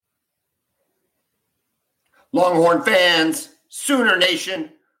Longhorn fans, Sooner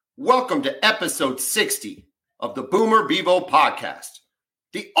Nation, welcome to episode 60 of the Boomer Bevo Podcast,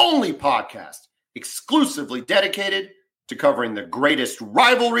 the only podcast exclusively dedicated to covering the greatest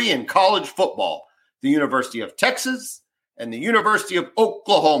rivalry in college football, the University of Texas and the University of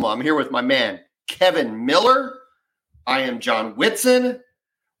Oklahoma. I'm here with my man, Kevin Miller. I am John Whitson.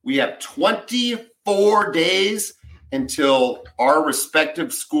 We have 24 days until our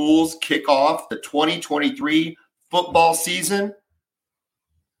respective schools kick off the 2023 football season.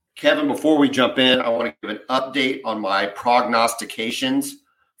 Kevin, before we jump in, I want to give an update on my prognostications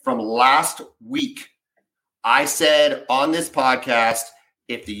from last week. I said on this podcast,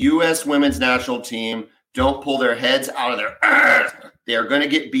 if the U.S. women's national team don't pull their heads out of their earth, they are going to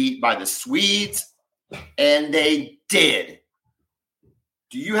get beat by the Swedes, and they did.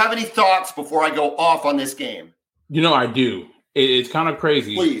 Do you have any thoughts before I go off on this game? You know, I do. It's kind of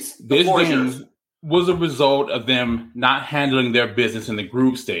crazy. Please. This game was a result of them not handling their business in the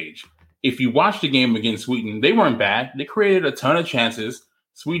group stage. If you watch the game against Sweden, they weren't bad. They created a ton of chances.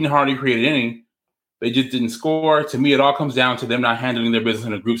 Sweden hardly created any. They just didn't score. To me, it all comes down to them not handling their business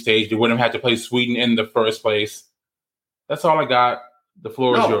in the group stage. They wouldn't have had to play Sweden in the first place. That's all I got. The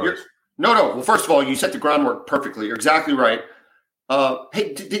floor is yours. No. Well, first of all, you set the groundwork perfectly. You're exactly right.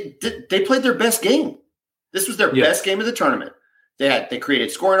 Hey, they played their best game. This was their best game of the tournament. They created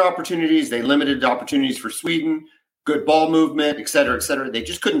scoring opportunities. They limited opportunities for Sweden, good ball movement, et cetera, et cetera. They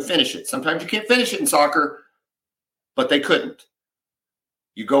just couldn't finish it. Sometimes you can't finish it in soccer, but they couldn't.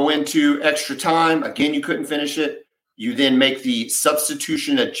 You go into extra time. Again, you couldn't finish it. You then make the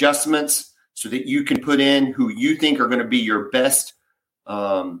substitution adjustments so that you can put in who you think are going to be your best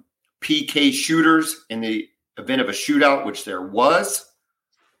PK shooters in the event of a shootout, which there was.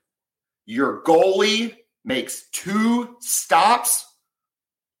 Your goalie makes 2 stops.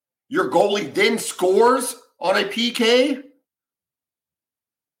 Your goalie then scores on a PK.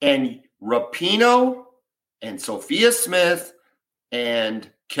 And Rapinoe and Sophia Smith and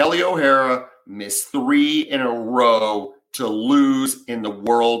Kelly O'Hara miss 3 in a row to lose in the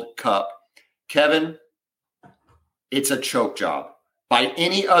World Cup. Kevin, it's a choke job. By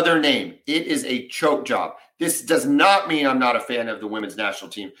any other name, it is a choke job. This does not mean I'm not a fan of the women's national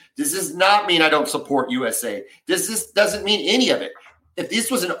team. This does not mean I don't support USA. This doesn't mean any of it. If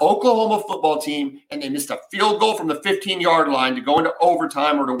this was an Oklahoma football team and they missed a field goal from the 15-yard line to go into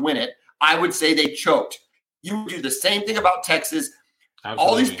overtime or to win it, I would say they choked. You do the same thing about Texas. Absolutely.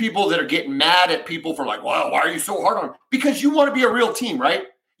 All these people that are getting mad at people for like, wow, why are you so hard on them? Because you want to be a real team, right?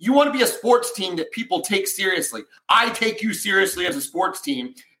 You want to be a sports team that people take seriously. I take you seriously as a sports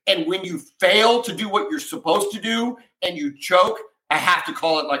team. And when you fail to do what you're supposed to do and you choke, I have to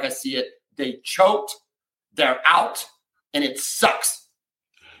call it like I see it. They choked, they're out, and it sucks.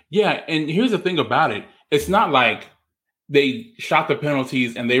 Yeah, and here's the thing about it. It's not like they shot the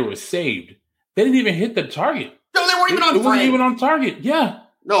penalties and they were saved. They didn't even hit the target. No, they weren't even on frame. They weren't even on target, yeah.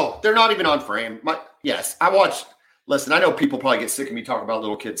 No, they're not even on frame. Yes, I watched. Listen, I know people probably get sick of me talking about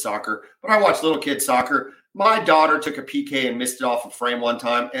little kid soccer, but I watch little kid soccer. My daughter took a PK and missed it off a frame one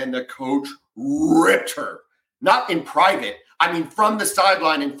time, and the coach ripped her. Not in private. I mean, from the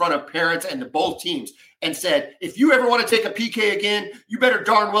sideline in front of parents and both teams, and said, if you ever want to take a PK again, you better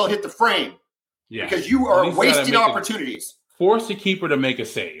darn well hit the frame. Yeah. Because you are wasting opportunities. Force the keeper to make a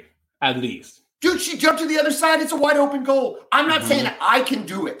save, at least. Dude, she jumped to the other side. It's a wide open goal. I'm not saying I can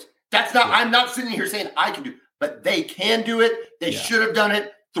do it. I'm not sitting here saying I can do it. But they can do it. They should have done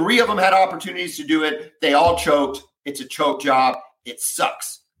it. 3 of them had opportunities to do it. They all choked. It's a choke job. It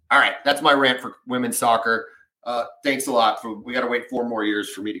sucks. All right, that's my rant for women's soccer. Thanks a lot. We got to wait 4 more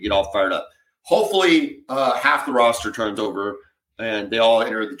years for me to get all fired up. Hopefully, half the roster turns over and they all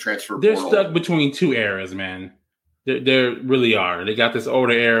enter the transfer portal. They're stuck between 2 eras, man. They really are. They got this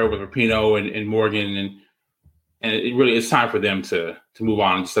older era with Rapinoe and Morgan, and it really it's time for them to move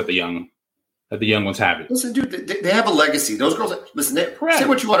on and just let the young ones have it. Listen, dude, they have a legacy. Those girls, listen, say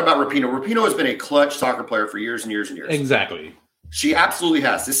what you want about Rapinoe. Rapinoe has been a clutch soccer player for years and years and years. Exactly. She absolutely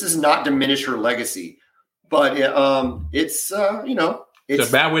has. This does not diminish her legacy, but it's it's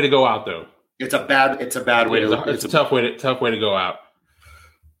a bad way to go out, though. It's a bad way to. It's a tough way to go out.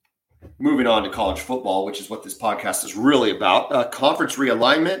 Moving on to college football, which is what this podcast is really about. Conference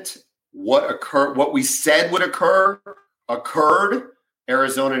realignment. What we said would occur occurred.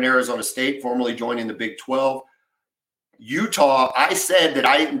 Arizona and Arizona State formally joining the Big 12. Utah, I said that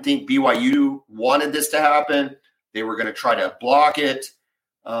I didn't think BYU wanted this to happen. They were going to try to block it.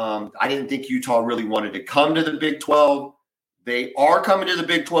 I didn't think Utah really wanted to come to the Big 12. They are coming to the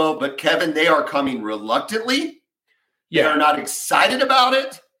Big 12, but Kevin, they are coming reluctantly. Yeah. They are not excited about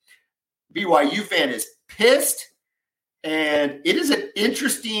it. BYU fan is pissed. And it is an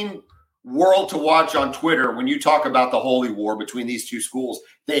interesting world to watch on Twitter when you talk about the holy war between these two schools.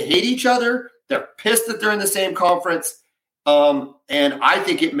 They hate each other. They're pissed that they're in the same conference. And I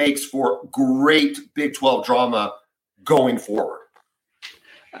think it makes for great Big 12 drama going forward.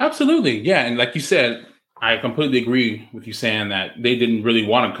 Absolutely. Yeah. And like you said, I completely agree with you saying that they didn't really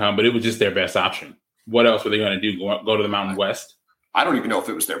want to come, but it was just their best option. What else were they going to do? Go to the Mountain West? I don't even know if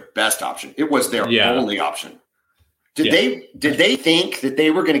it was their best option. It was their only option. Did they think that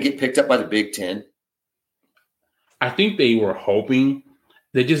they were going to get picked up by the Big Ten? I think they were hoping.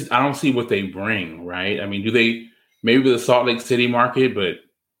 I don't see what they bring, right? I mean, do they maybe the Salt Lake City market, but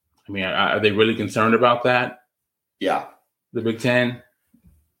I mean, are they really concerned about that? Yeah. The Big Ten?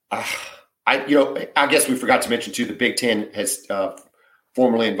 I guess we forgot to mention too, the Big Ten has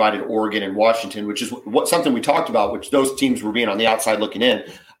formally invited Oregon and Washington, which is something we talked about, which those teams were being on the outside looking in.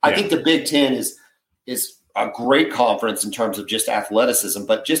 I think the Big Ten is a great conference in terms of just athleticism,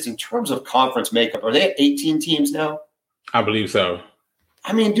 but just in terms of conference makeup, are they at 18 teams now? I believe so.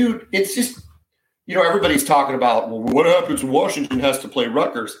 I mean, dude, it's just, everybody's talking about, well, what happens when Washington has to play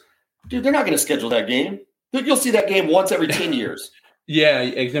Rutgers? Dude, they're not going to schedule that game. You'll see that game once every 10 years. Yeah,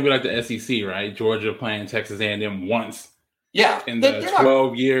 it's going to be like the SEC, right? Georgia playing Texas A&M once. Yeah. In the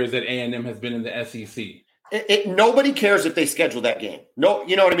 12 years that A&M has been in the SEC. Nobody cares if they schedule that game. No,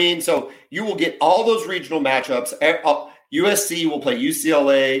 you know what I mean? So you will get all those regional matchups. USC will play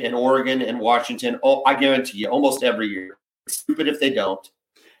UCLA and Oregon and Washington. Oh, I guarantee you, almost every year. It's stupid if they don't.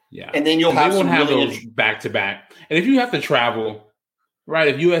 Yeah. And then they won't have those back-to-back. And if you have to travel, right,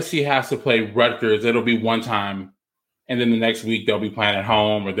 if USC has to play Rutgers, it'll be one time. And then the next week they'll be playing at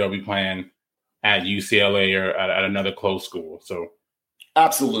home or they'll be playing at UCLA or at another close school. So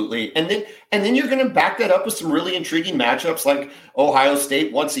absolutely. And then you're going to back that up with some really intriguing matchups like Ohio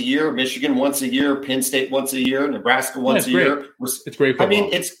State once a year, Michigan once a year, Penn State once a year, Nebraska once a year. It's great football. I mean,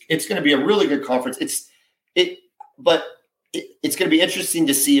 it's going to be a really good conference. But it's going to be interesting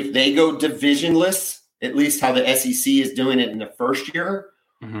to see if they go divisionless, at least how the SEC is doing it in the first year,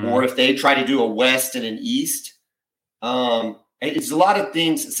 or if they try to do a West and an East. It's a lot of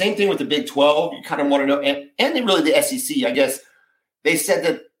things. Same thing with the Big 12. You kind of want to know, and then really the SEC, I guess. They said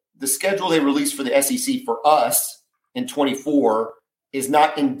that the schedule they released for the SEC for us in 24 is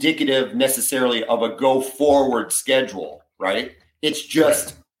not indicative necessarily of a go-forward schedule, right? It's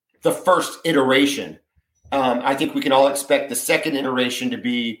just the first iteration. I think we can all expect the second iteration to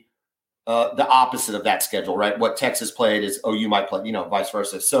be the opposite of that schedule, right? What Texas played is OU might play, vice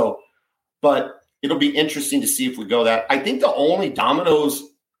versa. So, but it'll be interesting to see if we go that. I think the only dominoes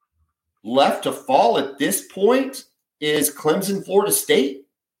left to fall at this point is Clemson, Florida State.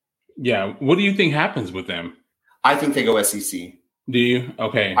 Yeah. What do you think happens with them? I think they go SEC. Do you?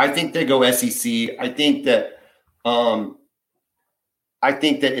 Okay. I think they go SEC. I think that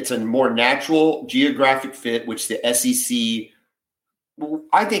it's a more natural geographic fit, which the SEC,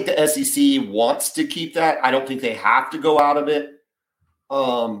 I think the SEC wants to keep that. I don't think they have to go out of it.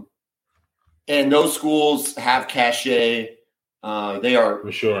 And those schools have cachet. They are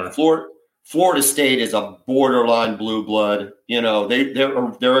for sure. Florida State is a borderline blue blood.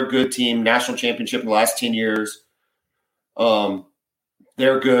 They're a good team. National championship in the last 10 years.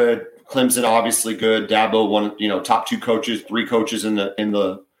 They're good. Clemson obviously good. Dabo one, top 2 coaches, 3 coaches in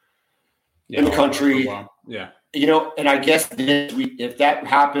the country. Yeah. And I guess if that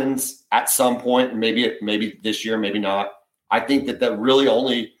happens at some point, maybe this year, maybe not. I think that really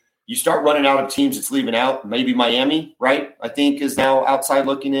only you start running out of teams that's leaving out. Maybe Miami, right? I think is now outside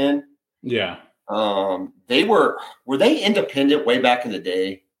looking in. Yeah. They were they independent way back in the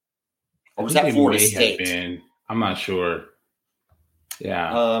day? Or was that Florida State? I'm not sure.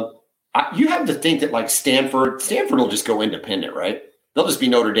 Yeah. You have to think that like Stanford will just go independent, right? They'll just be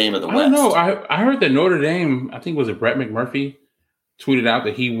Notre Dame of the West. I don't know. I heard that Notre Dame, I think was it Brett McMurphy, tweeted out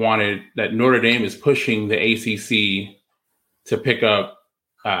that he wanted that Notre Dame is pushing the ACC to pick up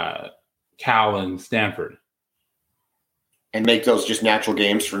Cal and Stanford. And make those just natural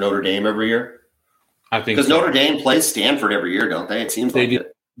games for Notre Dame every year? I think because Notre Dame plays Stanford every year, don't they? It seems like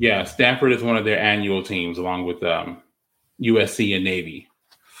it. Yeah, Stanford is one of their annual teams along with USC and Navy.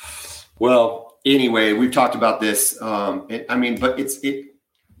 Well, anyway, we've talked about this. But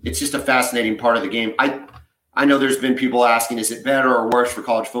it's just a fascinating part of the game. I know there's been people asking, is it better or worse for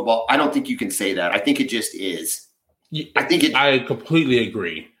college football? I don't think you can say that. I think it just is. I completely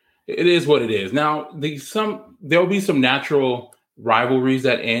agree. It is what it is. Now, there'll be some natural rivalries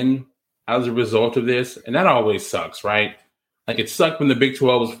that end as a result of this, and that always sucks, right? Like it sucked when the Big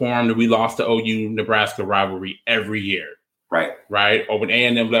 12 was formed and we lost the OU Nebraska rivalry every year. Right. Or when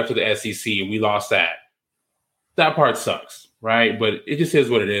A&M left to the SEC and we lost that. That part sucks, right? But it just is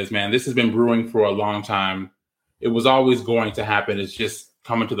what it is, man. This has been brewing for a long time. It was always going to happen. It's just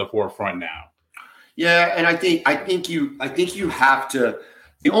coming to the forefront now. Yeah, and I think you have to.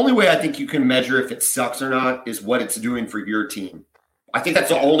 The only way I think you can measure if it sucks or not is what it's doing for your team. I think that's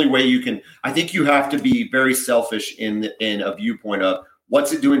the only way you can. I think you have to be very selfish in a viewpoint of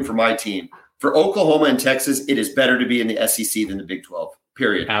what's it doing for my team. For Oklahoma and Texas, it is better to be in the SEC than the Big 12.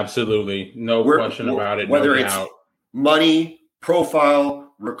 Period. Absolutely. No question about it. Whether it's money,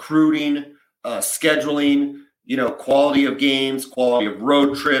 profile, recruiting, scheduling, quality of games, quality of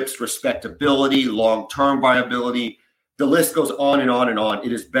road trips, respectability, long-term viability. The list goes on and on and on.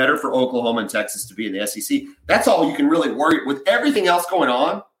 It is better for Oklahoma and Texas to be in the SEC. That's all you can really worry with everything else going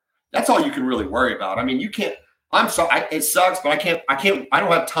on. That's all you can really worry about. I mean, you can't. I'm sorry. It sucks, but I can't. I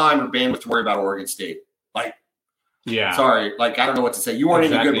don't have time or bandwidth to worry about Oregon State. Sorry. I don't know what to say. You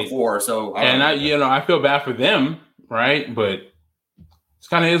weren't any good before, so. I feel bad for them, right? But it's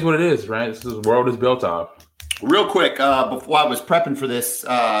kind of is what it is, right? This is the world is built off. Real quick, before I was prepping for this,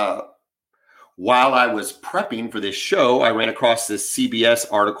 while I was prepping for this show, I ran across this CBS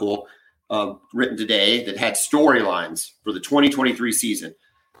article written today that had storylines for the 2023 season.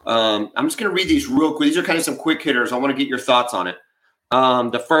 I'm just going to read these real quick. These are kind of some quick hitters. I want to get your thoughts on it.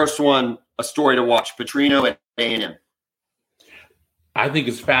 The first one, a story to watch, Petrino at A&M. I think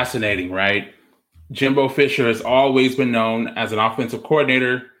it's fascinating, right? Jimbo Fisher has always been known as an offensive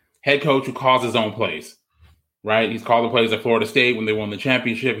coordinator, head coach who calls his own plays, right? He's called the plays at Florida State when they won the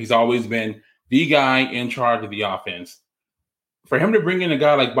championship. He's always been the guy in charge of the offense. For him to bring in a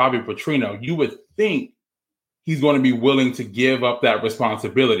guy like Bobby Petrino, you would think he's going to be willing to give up that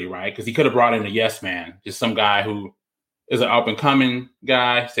responsibility, right? Because he could have brought in a yes man, just some guy who is an up-and-coming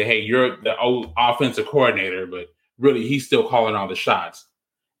guy, say, hey, you're the old offensive coordinator, but really he's still calling all the shots.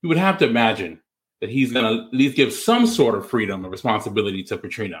 You would have to imagine that he's going to at least give some sort of freedom and responsibility to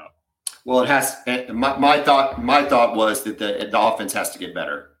Petrino. Well, it has. My thought was that the offense has to get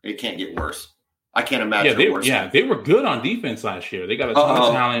better. It can't get worse. I can't imagine worse. Yeah, they were good on defense last year. They got a ton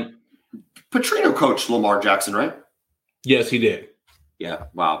of talent. Petrino coached Lamar Jackson, right? Yes, he did. Yeah.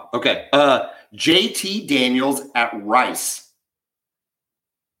 Wow. Okay. JT Daniels at Rice.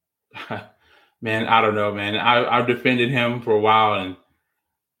 Man, I don't know, man. I've defended him for a while, and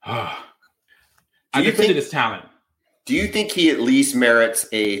I defended his talent. Do you think he at least merits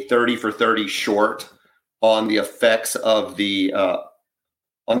a 30 for 30 short on the effects of the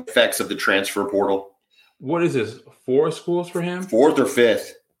transfer portal? What is this? 4 schools for him? 4th or 5th.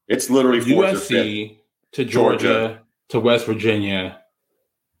 It's literally 4th USC or 5th. To Georgia to West Virginia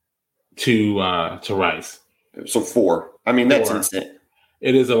to Rice. So 4. I mean, that's insane.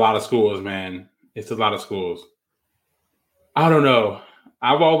 It is a lot of schools, man. It's a lot of schools. I don't know.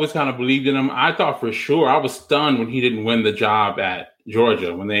 I've always kind of believed in him. I thought for sure. I was stunned when he didn't win the job at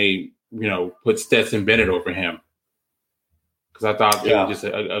Georgia when they, put Stetson Bennett over him. Because I thought they were just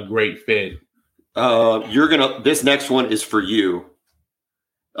a great fit. This next one is for you.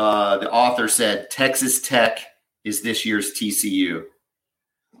 The author said Texas Tech is this year's TCU.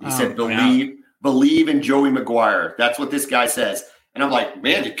 He said, believe in Joey McGuire. That's what this guy says. And I'm like,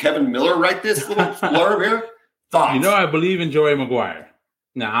 man, did Kevin Miller write this little blurb here? Thoughts? I believe in Joey McGuire.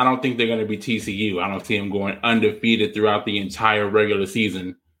 Now, I don't think they're going to be TCU. I don't see them going undefeated throughout the entire regular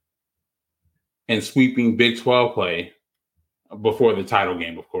season and sweeping Big 12 play before the title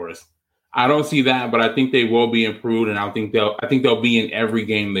game, of course. I don't see that, but I think they will be improved, and I think they'll be in every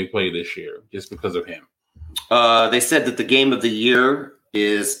game they play this year just because of him. They said that the game of the year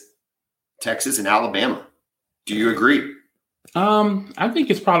is Texas and Alabama. Do you agree? I think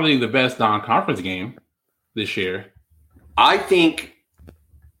it's probably the best non-conference game this year. I think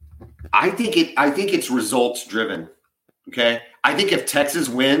it's results driven. Okay. I think if Texas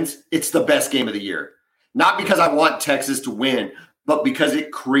wins, it's the best game of the year. Not because I want Texas to win, but because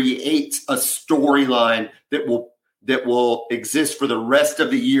it creates a storyline that will exist for the rest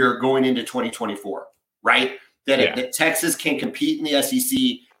of the year going into 2024. Right? That Texas can compete in the SEC.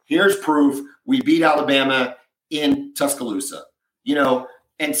 Here's proof. We beat Alabama in Tuscaloosa.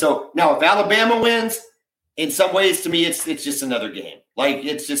 And so now if Alabama wins, in some ways, to me, it's just another game. Like,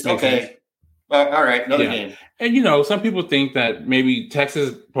 it's just, okay, all right, another game. And, some people think that maybe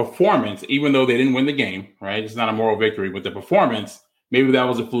Texas' performance, even though they didn't win the game, right? It's not a moral victory, but the performance, maybe that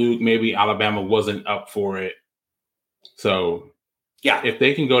was a fluke. Maybe Alabama wasn't up for it. So, if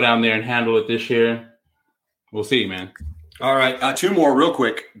they can go down there and handle it this year, we'll see, man. All right, 2 more real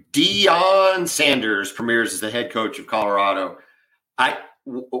quick. Deion Sanders premieres as the head coach of Colorado.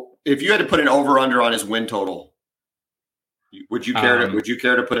 If you had to put an over-under on his win total, Would you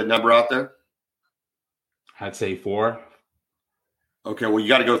care to put a number out there? I'd say 4. Okay, well, you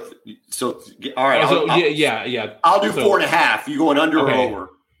got to go. All right. Yeah. I'll do 4.5. You going under or over?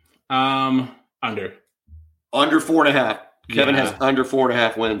 Under. Under 4.5. Kevin has under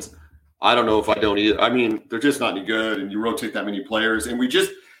 4.5 wins. I don't know if I don't either. I mean, they're just not any good, and you rotate that many players. And we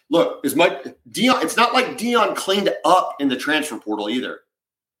just look as much Dion. It's not like Dion cleaned up in the transfer portal either.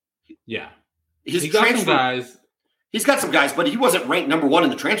 Yeah, he got some guys. He's got some guys, but he wasn't ranked number 1 in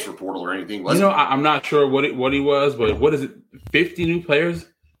the transfer portal or anything, was he? I'm not sure what he was, but what is it? 50 new players?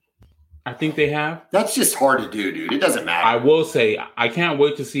 I think they have. That's just hard to do, dude. It doesn't matter. I will say, I can't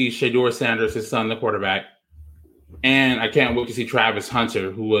wait to see Shedeur Sanders, his son, the quarterback. And I can't wait to see Travis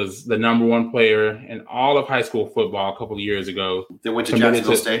Hunter, who was the number 1 player in all of high school football a couple of years ago. They went to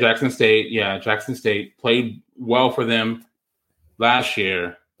Jacksonville State? Jackson State. Yeah, Jackson State. Played well for them last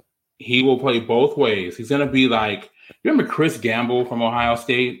year. He will play both ways. He's going to be like, you remember Chris Gamble from Ohio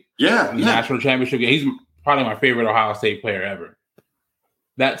State? Yeah. In the national championship game? He's probably my favorite Ohio State player ever.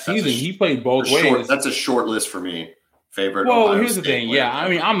 That season, he played both ways. That's a short list for me. Favorite. Well, Ohio here's State the thing. player. Yeah, I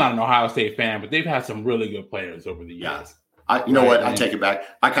mean, I'm not an Ohio State fan, but they've had some really good players over the years. Yeah. You know what? I take it back.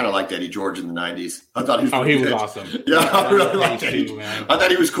 I kind of liked Eddie George in the 90s. I thought he was he was awesome. Yeah, I really liked Eddie. Man. I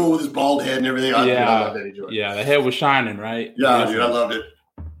thought he was cool with his bald head and everything. I loved Eddie George. Yeah, the head was shining, right? Yeah, dude, I loved it.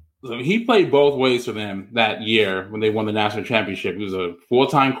 So he played both ways for them that year when they won the national championship. He was a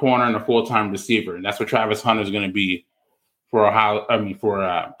full-time corner and a full-time receiver, and that's what Travis Hunter is going to be for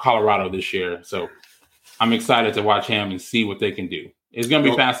Colorado this year. So I'm excited to watch him and see what they can do. It's going to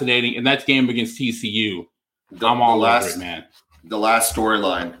be fascinating, and that game against TCU, I'm all over it, man. The last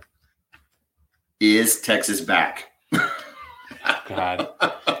storyline is Texas back. God.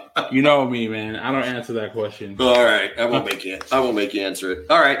 You know me, man. I don't answer that question. All right. I won't make you answer it.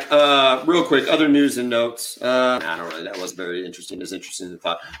 All right. Real quick, other news and notes. I don't know. That was very interesting. It's interesting to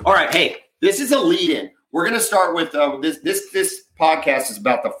thought. All right. Hey, this is a lead-in. We're going to start with this podcast is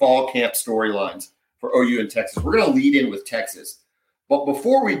about the fall camp storylines for OU and Texas. We're going to lead in with Texas. But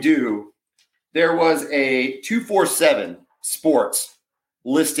before we do, there was a 247 Sports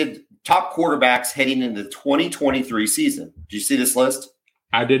listed top quarterbacks heading into the 2023 season. Did you see this list?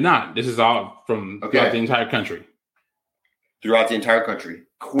 I did not. This is all from throughout the entire country. Throughout the entire country.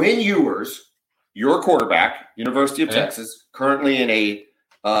 Quinn Ewers, your quarterback, University of Texas, currently in a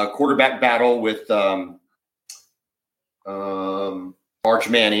quarterback battle with Arch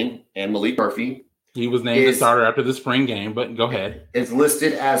Manning and Malik Murphy. He was named the starter after the spring game, but go ahead. Is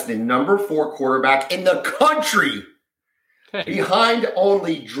listed as the number 4 quarterback in the country. Okay. Behind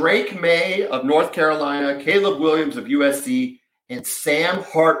only Drake May of North Carolina, Caleb Williams of USC, and Sam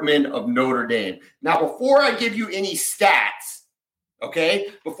Hartman of Notre Dame. Now, before I give you any stats, okay,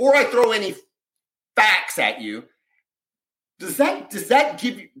 before I throw any facts at you, does that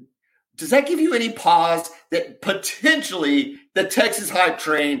give you any pause that potentially the Texas hype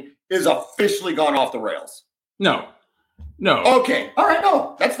train is officially gone off the rails? No. Okay. All right.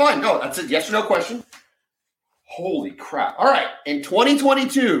 No, that's fine. No, that's a yes or no question. Holy crap. All right. In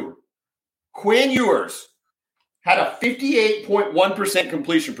 2022, Quinn Ewers had a 58.1%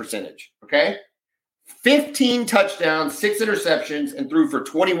 completion percentage. Okay. 15 touchdowns, 6 interceptions, and threw for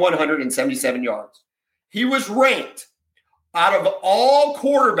 2,177 yards. He was ranked out of all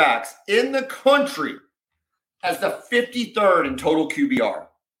quarterbacks in the country as the 53rd in total QBR.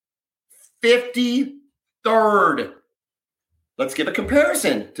 53rd. Let's give a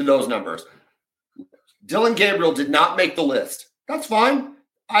comparison to those numbers. Dylan Gabriel did not make the list. That's fine.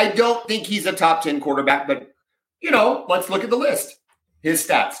 I don't think he's a top 10 quarterback, but, let's look at the list. His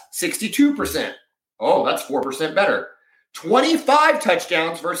stats, 62%. Oh, that's 4% better. 25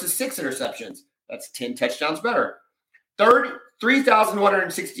 touchdowns versus 6 interceptions. That's 10 touchdowns better.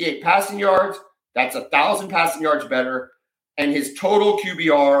 3,168 passing yards. That's 1,000 passing yards better. And his total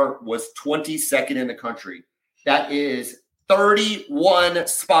QBR was 22nd in the country. That is 31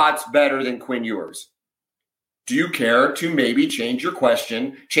 spots better than Quinn Ewers. Do you care to maybe change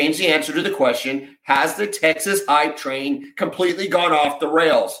the answer to the question? Has the Texas hype train completely gone off the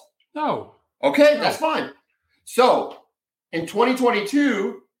rails? No. Okay, that's fine. So, in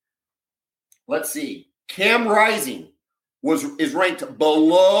 2022, let's see. Cam Rising is ranked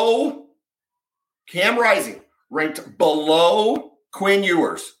below. Cam Rising ranked below Quinn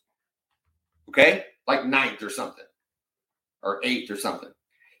Ewers. Okay? Like 9th or something. Or 8th or something.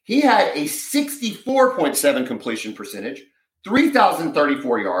 He had a 64.7 completion percentage,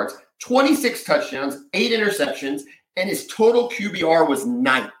 3,034 yards, 26 touchdowns, 8 interceptions, and his total QBR was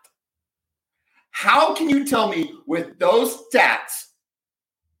 9th. How can you tell me with those stats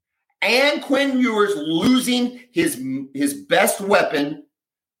and Quinn Ewers losing his best weapon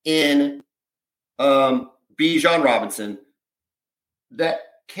in Bijan Robinson, that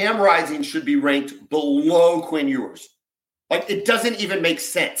Cam Rising should be ranked below Quinn Ewers. Like, it doesn't even make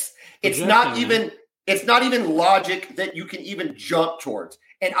sense. It's not even logic that you can even jump towards.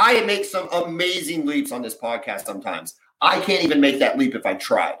 And I make some amazing leaps on this podcast sometimes. I can't even make that leap if I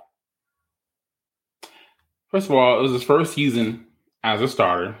tried. First of all, it was his first season as a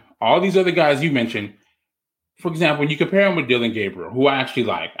starter. All these other guys you mentioned, for example, when you compare him with Dylan Gabriel, who I actually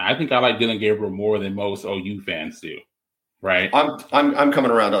like. I think I like Dylan Gabriel more than most OU fans do. Right? I'm coming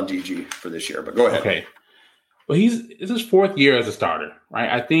around on DG for this year, but go ahead. Okay. But it's his fourth year as a starter, right?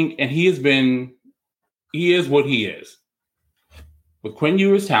 I think, and he is what he is. With Quinn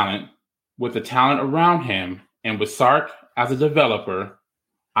Ewers' talent, with the talent around him, and with Sark as a developer,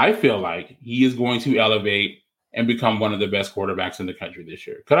 I feel like he is going to elevate and become one of the best quarterbacks in the country this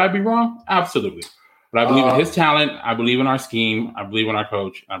year. Could I be wrong? Absolutely. But I believe in his talent. I believe in our scheme. I believe in our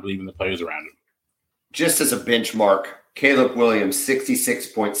coach. I believe in the players around him. Just as a benchmark, Caleb Williams,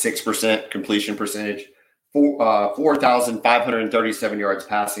 66.6% completion percentage, 4,537 yards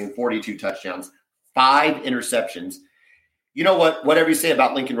passing, 42 touchdowns, 5 interceptions. You know what? Whatever you say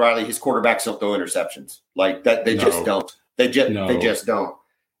about Lincoln Riley, his quarterbacks don't throw interceptions. Like that, they just don't. They just don't.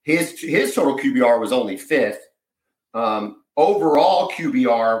 His total QBR was only 5th. Overall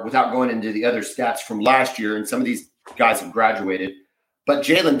QBR, without going into the other stats from last year, and some of these guys have graduated, but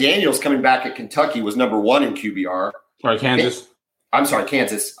Jalen Daniels coming back at Kentucky was number 1 in QBR. Or Kansas. I'm sorry,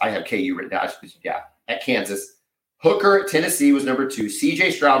 Kansas. I have KU written down. Yeah, at Kansas. Hooker at Tennessee was number 2.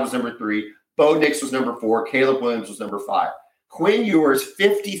 CJ Stroud was number 3. Bo Nix was number 4. Caleb Williams was number 5. Quinn Ewers,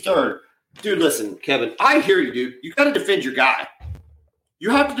 53rd. Dude, listen, Kevin, I hear you, dude. You got to defend your guy.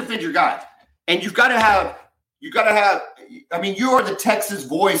 You have to defend your guy. And you've got to have, I mean, you are the Texas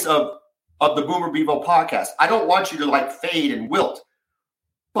voice of the Boomer Bevo podcast. I don't want you to like fade and wilt.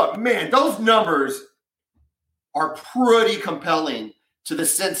 But man, those numbers are pretty compelling to the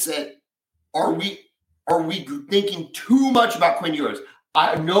sense that are we thinking too much about Quinn Ewers?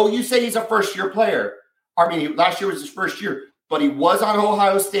 I know you say he's a first-year player. I mean, last year was his first year, but he was on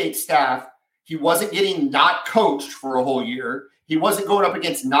Ohio State staff. He wasn't getting not coached for a whole year. He wasn't going up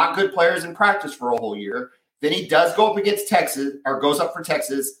against not good players in practice for a whole year. Then he does go up against Texas, or goes up for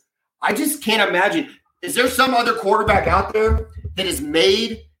Texas. I just can't imagine. Is there some other quarterback out there that has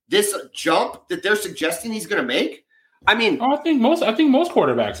made this jump that they're suggesting he's going to make? I mean, I think most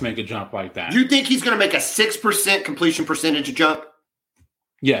quarterbacks make a jump like that. You think he's going to make a 6% completion percentage jump?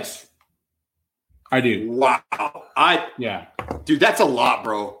 Yes, I do. Wow. Dude, that's a lot,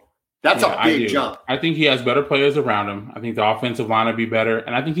 bro. That's a big jump. I think he has better players around him. I think the offensive line will be better,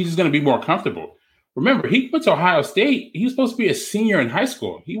 and I think he's just going to be more comfortable. Remember, he went to Ohio State. He was supposed to be a senior in high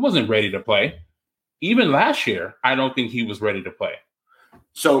school. He wasn't ready to play. Even last year, I don't think he was ready to play.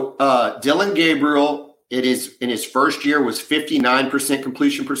 So Dylan Gabriel, in his first year, was 59%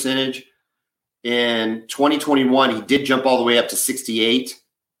 completion percentage. In 2021, he did jump all the way up to 68,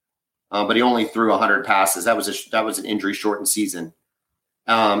 but he only threw 100 passes. That was an injury-shortened season.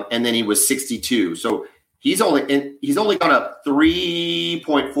 And then he was 62. So he's only gone up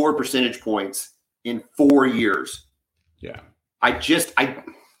 3.4 percentage points in 4 years. Yeah.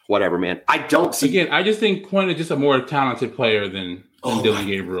 Whatever, man. I don't see. Again, I just think Quinn is just a more talented player than Dylan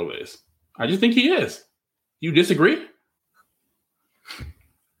Gabriel is. I just think he is. You disagree?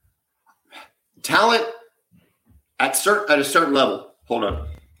 Talent at a certain level. Hold on.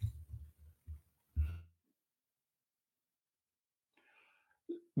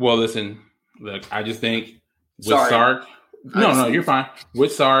 Well, listen, look, I just think with Sorry. Sark, no, you're fine.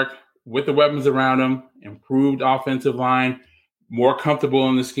 With Sark, with the weapons around him, improved offensive line, more comfortable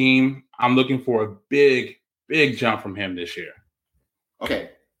in the scheme, I'm looking for a big, big jump from him this year.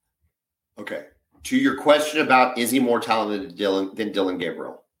 Okay. To your question about is he more talented than Dylan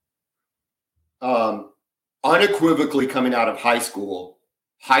Gabriel? Unequivocally coming out of high school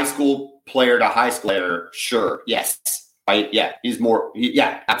player to high school player, sure, yes. He's more,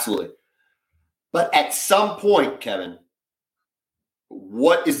 absolutely. But at some point, Kevin,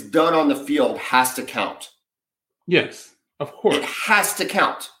 what is done on the field has to count. Yes, of course. It has to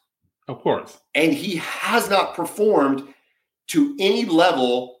count. Of course. And he has not performed to any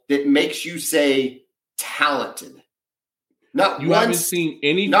level that makes you say talented. Haven't seen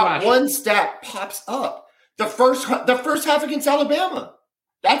any Not one stat pops up. The first half against Alabama.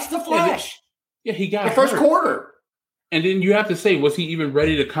 That's the flash. Yeah, he got the first quarter. And then you have to say, was he even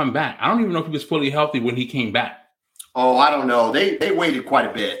ready to come back? I don't even know if he was fully healthy when he came back. Oh, I don't know. They waited quite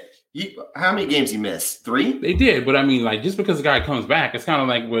a bit. How many games he missed? 3? They did, but I mean, like, just because the guy comes back, it's kind of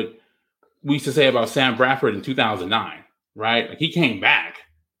like what we used to say about Sam Bradford in 2009, right? Like, he came back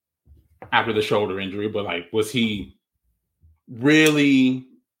after the shoulder injury, but like, was he really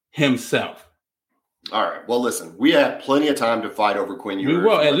himself? All right. Well, listen, we have plenty of time to fight over Quinn Ewers. We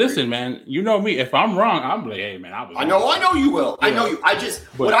will. And listen, man, you know me. If I'm wrong, I'm like, hey, man, I know you will. Yeah. I know you.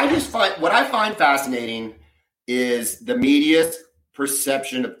 What I find fascinating is the media's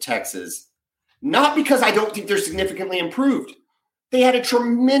perception of Texas. Not because I don't think they're significantly improved. They had a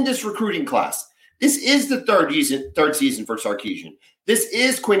tremendous recruiting class. This is the third season for Sarkisian. This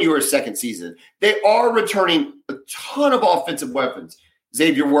is Quinn Ewers' second season. They are returning a ton of offensive weapons.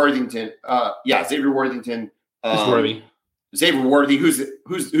 Xavier Worthington. Xavier Worthington. Xavier Worthy. Who's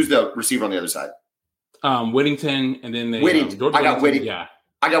the receiver on the other side? Whittington, and then Whittington. I got Whittington. Yeah,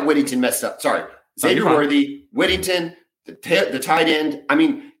 I got Whittington messed up. Sorry, Xavier Worthy, Whittington, the tight end. I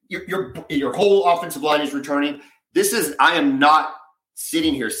mean, your whole offensive line is returning. I am not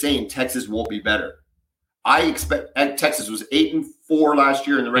sitting here saying Texas won't be better. I expect Texas was 8-4 last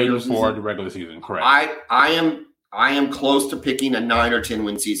year in the regular season. 8-4 the regular season, correct. I am close to picking a 9 or 10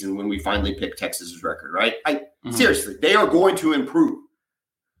 win season when we finally pick Texas's record, right? Seriously, they are going to improve.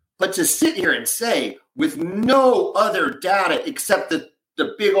 But to sit here and say with no other data except the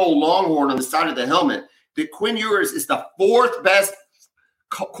big old Longhorn on the side of the helmet that Quinn Ewers is the fourth best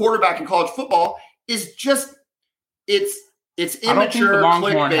quarterback in college football is just it's immature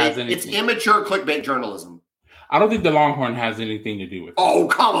clickbait. It's immature clickbait journalism. I don't think the Longhorn has anything to do with it. Oh,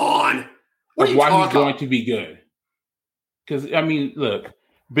 come on. Why he's going to be good. Because, I mean, look,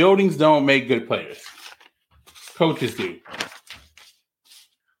 buildings don't make good players. Coaches do.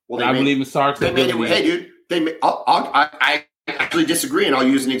 Well, I believe in Sark's ability. Hey, dude, I actually disagree, and I'll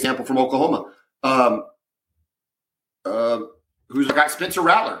use an example from Oklahoma. Who's the guy? Spencer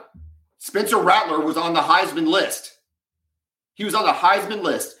Rattler. Spencer Rattler was on the Heisman list. He was on the Heisman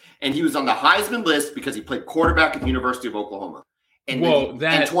list, and he was on the Heisman list because he played quarterback at the University of Oklahoma. And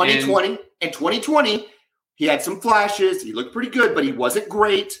in 2020, he had some flashes. He looked pretty good, but he wasn't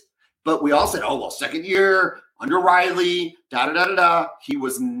great. But we all said, oh, well, second year, under Riley, da-da-da-da-da. He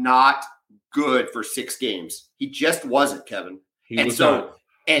was not good for 6 games. He just wasn't, Kevin.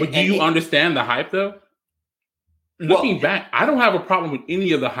 But do you understand the hype, though? Looking back, I don't have a problem with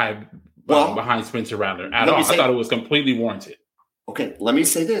any of the hype behind Spencer Rattler at all. I thought it was completely warranted. Okay, let me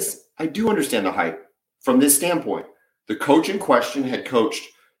say this. I do understand the hype from this standpoint. The coach in question had coached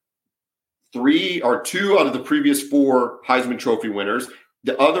 2 out of the previous 4 Heisman Trophy winners.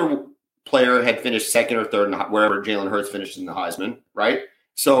 The other player had finished second or third wherever Jalen Hurts finished in the Heisman, right?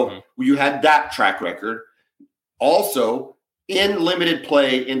 So you had that track record. Also, in limited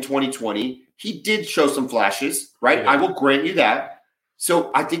play in 2020, he did show some flashes, right? Yeah. I will grant you that.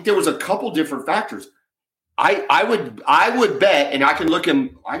 So I think there was a couple different factors. I would bet, and I can look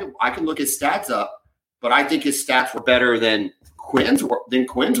his stats up, but I think his stats were better than Quinn's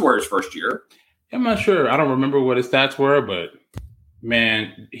were his first year. I'm not sure. I don't remember what his stats were, but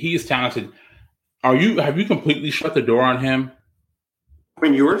man, he's talented. Have you completely shut the door on him?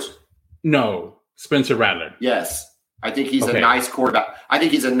 Quinn Ewers? No, Spencer Rattler. Yes. I think he's a nice quarterback. I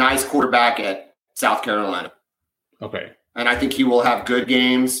think he's a nice quarterback at South Carolina. Okay. And I think he will have good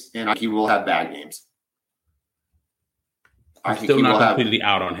games, and he will have bad games. I'm still not completely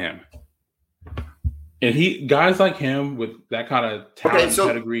out on him. And guys like him with that kind of talent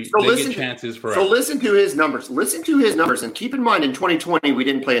pedigree, they get chances forever. So listen to his numbers. And keep in mind, in 2020, we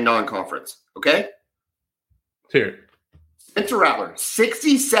didn't play a non-conference. Okay? Here. Spencer Rattler,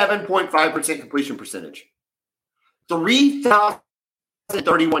 67.5% completion percentage.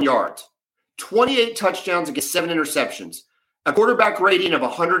 3,031 yards. 28 touchdowns against 7 interceptions. A quarterback rating of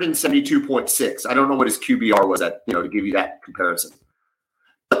 172.6. I don't know what his QBR was to give you that comparison.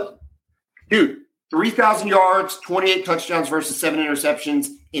 Dude, 3,000 yards, 28 touchdowns versus 7 interceptions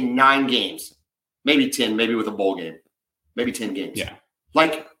in 9 games. Maybe 10, maybe with a bowl game. Maybe 10 games. Yeah.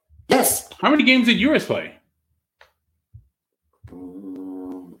 Yes. How many games did Ewers play?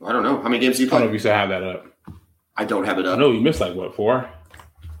 I don't know. How many games did he play? I don't know if you still have that up. I don't have it up. I know he missed 4?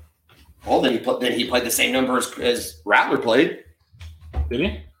 Well, then he played the same number as Rattler played. Did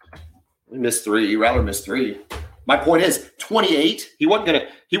he? He missed 3. Rattler missed 3. My point is 28. He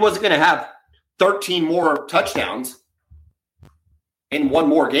wasn't gonna have 13 more touchdowns in one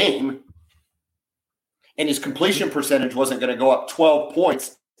more game. And his completion percentage wasn't going to go up 12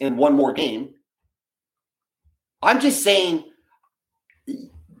 points in one more game. I'm just saying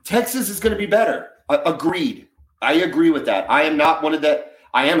Texas is going to be better. Agreed. I agree with that. I am not one of the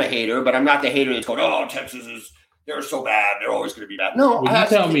 – I am a hater, but I'm not the hater that's going, oh, they're so bad. They're always going to be bad. No, I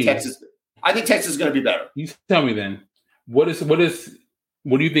think Texas is going to be better. You tell me then, what is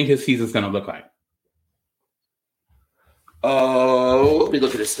What do you think his season's going to look like? Let me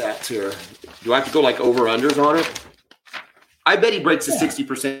look at his stats here. Do I have to go like over-unders on it? I bet he breaks the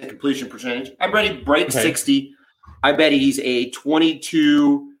 60% completion percentage. I bet he breaks 60. I bet he's a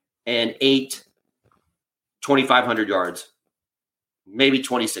 22-8, 2,500 yards. Maybe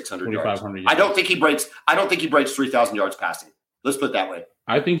 2,600 yards. I don't think he breaks 3,000 yards passing. Let's put it that way.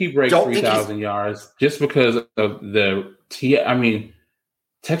 I think he breaks 3,000 yards just because of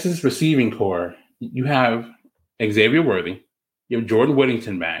Texas receiving core. You have Xavier Worthy. You have Jordan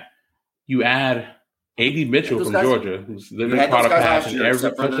Whittington back. You add A.D. Mitchell from Georgia, who's literally caught a pass in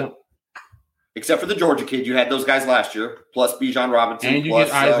every touchdown. Except for the Georgia kid. You had those guys last year, plus Bijan Robinson, and you plus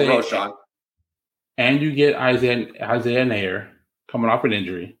get Isaiah, Roschon. And you get Isaiah Nair coming off an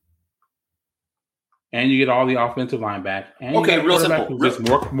injury. And you get all the offensive line back. And you get real simple. Who's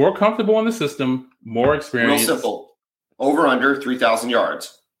just more comfortable in the system, more experience. Real simple. Over under 3,000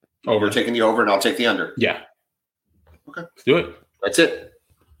 yards. Over. You're taking the over, and I'll take the under. Yeah. Okay. Let's do it. That's it.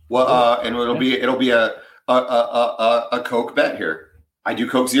 Well, and it'll be a Coke bet here. I do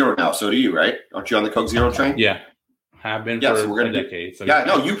Coke Zero now. So do you, right? Aren't you on the Coke Zero train? Yeah. Have been for a decade.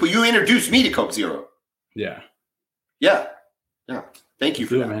 You introduced me to Coke Zero. Yeah. Yeah. Thank you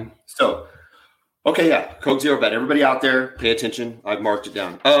for that, man. So, okay, Coke Zero bet. Everybody out there, pay attention. I've marked it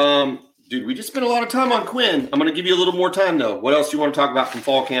down. Dude, we just spent a lot of time on Quinn. I'm going to give you a little more time, though. What else do you want to talk about from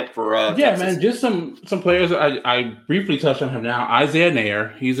fall camp for Texas? Man, just some players. I briefly touched on him now. Isaiah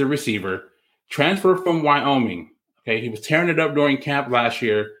Nair, he's a receiver. Transferred from Wyoming. Okay, he was tearing it up during camp last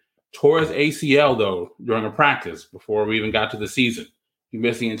year. Tore his ACL, though, during a practice before we even got to the season. He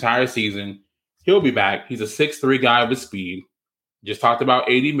missed the entire season. He'll be back. He's a 6'3" guy with speed. Just talked about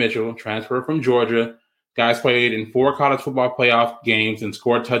A.D. Mitchell, transferred from Georgia. Guys played in 4 college football playoff games and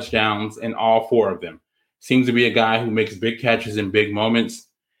scored touchdowns in all 4 of them. Seems to be a guy who makes big catches in big moments.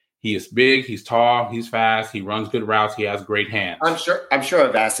 He is big, he's tall, he's fast, he runs good routes, he has great hands. I'm sure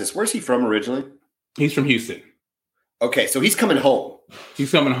I've asked this. Where's he from originally? He's from Houston. Okay, so he's coming home.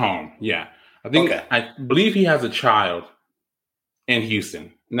 He's coming home, yeah. I believe he has a child in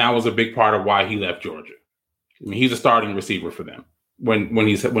Houston. And that was a big part of why he left Georgia. I mean, he's a starting receiver for them when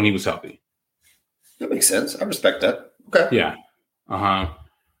he was healthy. That makes sense. I respect that. Okay. Yeah.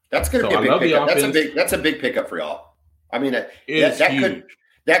 That's going to be a big pickup. That's a big pickup for y'all. I mean,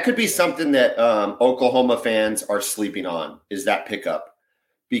 that could be something that Oklahoma fans are sleeping on, is that pickup,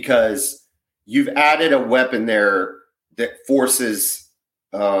 because you've added a weapon there that forces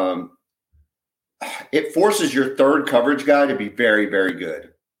your third coverage guy to be very, very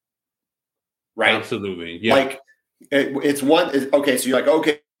good. Right. Absolutely. Yeah. Like it's one. Okay. So you're like,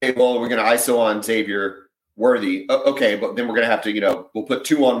 okay, well, we're going to ISO on Xavier Worthy. Okay. But then we're going to have to, we'll put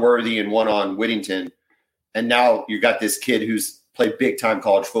 2 on Worthy and 1 on Whittington. And now you got this kid who's played big time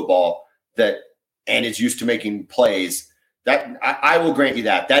college football and is used to making plays. That I will grant you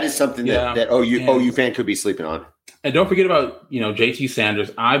that is something that OU fan could be sleeping on. And don't forget about, JT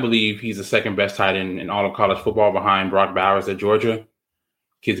Sanders. I believe he's the second best tight end in all of college football behind Brock Bowers at Georgia.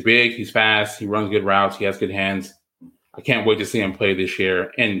 Kid's big, he's fast, he runs good routes, he has good hands. I can't wait to see him play this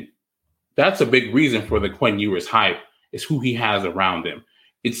year. And that's a big reason for the Quinn Ewers hype, is who he has around him.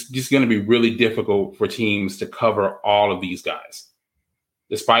 It's just going to be really difficult for teams to cover all of these guys,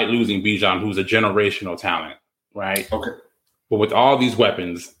 despite losing Bijan, who's a generational talent, right? Okay. But with all these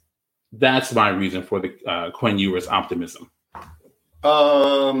weapons, that's my reason for the Quinn Ewers optimism.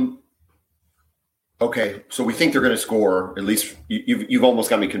 Okay, so we think they're going to score. At least you've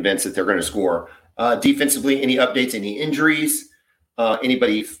almost got me convinced that they're going to score. Defensively, any updates, any injuries?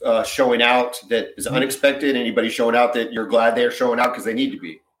 Anybody showing out that is unexpected? Anybody showing out that you're glad they're showing out because they need to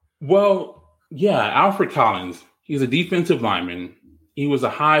be? Well, yeah, Alfred Collins. He's a defensive lineman. He was a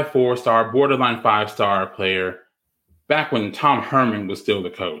high 4-star, borderline 5-star player back when Tom Herman was still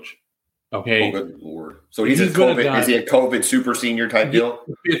the coach. Okay. Oh, good Lord. So he's a COVID. Is he a COVID super senior type deal?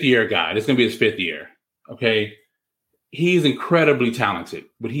 5th-year guy. It's going to be his 5th year. Okay. He's incredibly talented,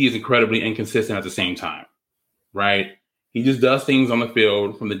 but he is incredibly inconsistent at the same time. Right. He just does things on the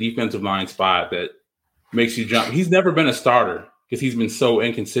field from the defensive line spot that makes you jump. He's never been a starter because he's been so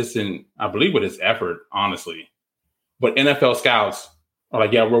inconsistent, I believe, with his effort, honestly. But NFL scouts are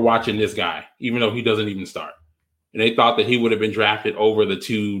like, yeah, we're watching this guy, even though he doesn't even start. And they thought that he would have been drafted over the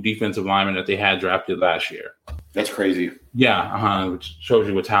 2 defensive linemen that they had drafted last year. That's crazy. Yeah, which shows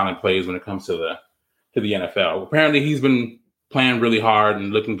you what talent plays when it comes to the NFL. Apparently, he's been playing really hard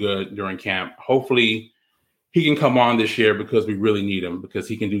and looking good during camp. Hopefully, he can come on this year because we really need him, because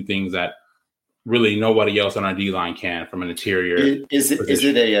he can do things that really nobody else on our D-line can from an interior. Is it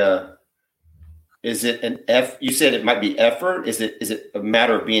Is it an F? You said it might be effort. Is it a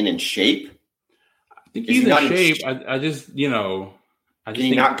matter of being in shape? I think he's in shape. I just I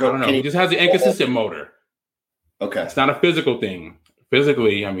don't know. He just has an inconsistent motor. Okay. It's not a physical thing.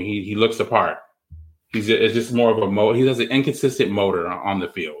 Physically, I mean, he looks the part. It's just more of a motor. He has an inconsistent motor on the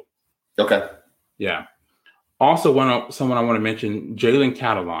field. Okay. Yeah. Also, someone I want to mention, Jalen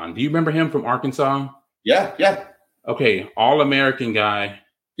Catalon. Do you remember him from Arkansas? Yeah. Okay, All-American guy.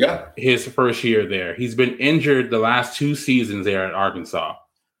 Yeah. His first year there. He's been injured the last 2 seasons there at Arkansas.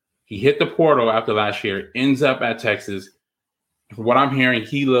 He hit the portal after last year, ends up at Texas. From what I'm hearing,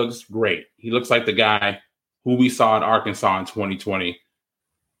 he looks great. He looks like the guy who we saw at Arkansas in 2020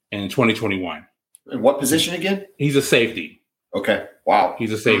 and 2021. And what position again? He's a safety. Okay. Wow.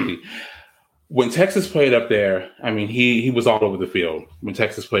 He's a safety. When Texas played up there, I mean, he was all over the field. When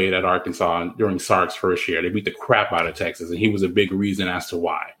Texas played at Arkansas during Sark's first year, they beat the crap out of Texas, and he was a big reason as to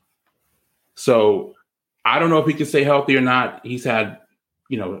why. So I don't know if he can stay healthy or not. He's had,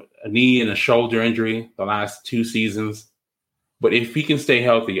 a knee and a shoulder injury the last 2 seasons. But if he can stay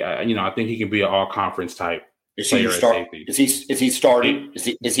healthy, I think he can be an all-conference type player at safety. Is he starting?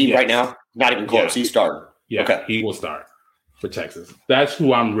 Is he right now? Not even close. Yeah. He's starting. Yeah, okay. He will start for Texas. That's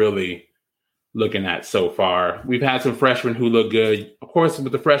who I'm really looking at so far. We've had some freshmen who look good. Of course,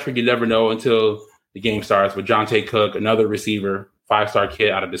 with the freshmen, you never know until the game starts. But Jonte Cook, another receiver, 5-star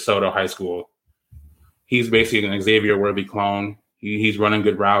kid out of DeSoto High School. He's basically an Xavier Worthy clone. He's running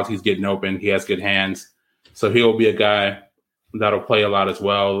good routes. He's getting open. He has good hands. So he'll be a guy that'll play a lot as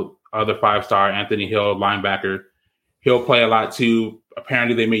well. Other 5-star, Anthony Hill, linebacker. He'll play a lot too.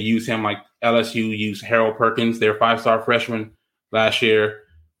 Apparently, they may use him like LSU used Harold Perkins, their 5-star freshman last year.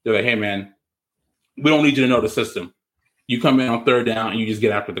 They're like, hey, man, we don't need you to know the system. You come in on 3rd down and you just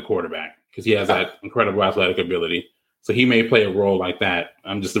get after the quarterback because he has that incredible athletic ability. So he may play a role like that.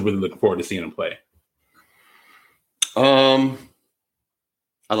 I'm just really looking forward to seeing him play.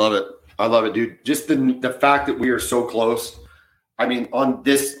 I love it. I love it, dude. Just the fact that we are so close. I mean, on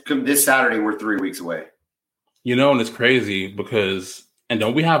this Saturday, we're 3 weeks away. And it's crazy because, and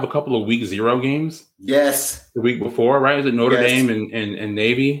don't we have a couple of week 0 games? Yes. The week before, right? Is it Notre Dame and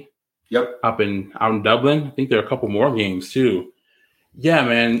Navy? Yep. Out in Dublin. I think there are a couple more games too. Yeah,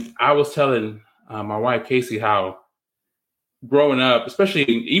 man. I was telling my wife, Casey, how growing up, especially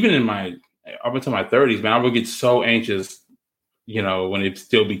even up until my 30s, man, I would get so anxious, when it'd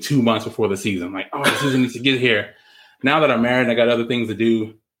still be 2 months before the season. I'm like, oh, the season needs to get here. Now that I'm married and I got other things to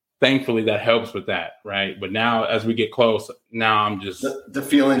do, thankfully that helps with that, right? But now as we get close, now I'm just the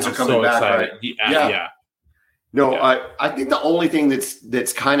feelings are coming back, excited. right? Yeah. No, yeah. I think the only thing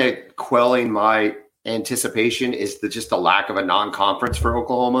that's kind of quelling my anticipation is just the lack of a non-conference for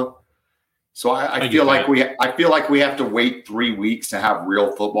Oklahoma. So I feel like we have to wait 3 weeks to have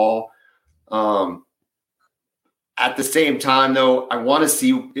real football. At the same time, though, I want to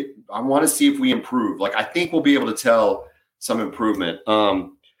see if we improve. Like, I think we'll be able to tell some improvement.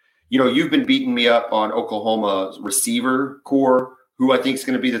 You've been beating me up on Oklahoma's receiver core, who I think is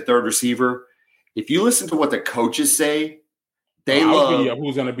going to be the 3rd receiver. If you listen to what the coaches say, they love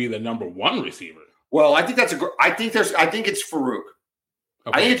who's going to be the number 1 receiver. Well, I think I think it's Farouk.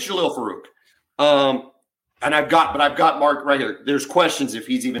 Okay. I think it's Jalil Farouk. And I've got Mark right here. There's questions if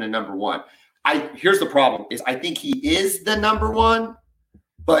he's even a number 1. Here's the problem is I think he is the number 1,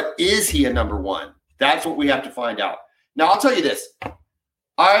 but is he a number 1? That's what we have to find out. Now, I'll tell you this.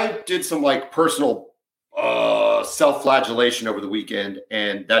 I did some personal self-flagellation over the weekend,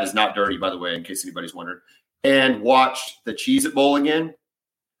 and that is not dirty, by the way, in case anybody's wondering, and watched the Cheez-It Bowl again.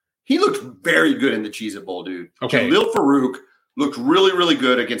 He looked very good in the Cheez-It Bowl, dude. Okay. Jalil Farouk looked really, really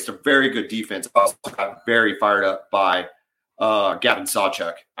good against a very good defense. I also got very fired up by Gavin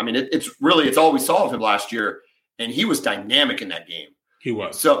Sawchuk. I mean, it's all we saw of him last year, and he was dynamic in that game. He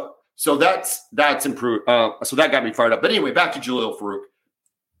was. So that's improved. So that got me fired up. But anyway, back to Jalil Farouk.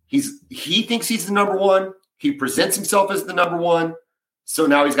 He thinks he's the number 1. He presents himself as the number 1. So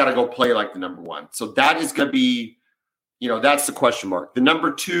now he's got to go play like the number 1. So that is going to be, that's the question mark. The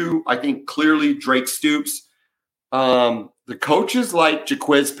number 2, I think clearly Drake Stoops. The coaches like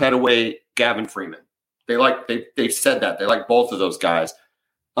Jaquiz Pettaway, Gavin Freeman. They've said that. They like both of those guys.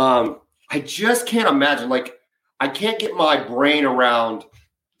 I just can't imagine. I can't get my brain around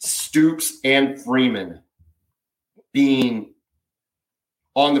Stoops and Freeman being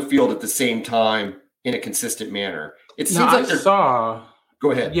on the field at the same time in a consistent manner. It seems like I saw.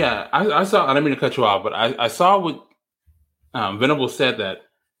 Go ahead. Yeah, I saw. I didn't mean to cut you off, but I saw what Venable said that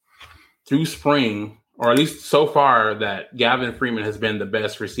through spring, or at least so far, that Gavin Freeman has been the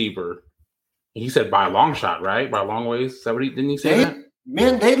best receiver. He said by a long shot, right? By a long ways. Is that what didn't he say that?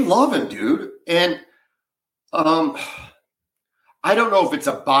 Man, they love him, dude. And I don't know if it's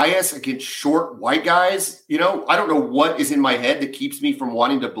a bias against short white guys. I don't know what is in my head that keeps me from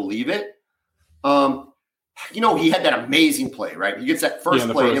wanting to believe it. He had that amazing play, right? He gets that first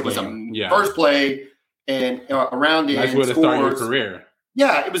play, and it was first play, and around it. Nice way to start your career.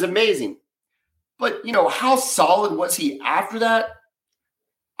 Yeah, it was amazing. But, how solid was he after that?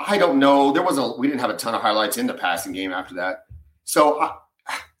 I don't know. We didn't have a ton of highlights in the passing game after that. So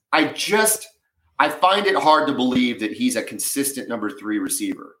I find it hard to believe that he's a consistent number 3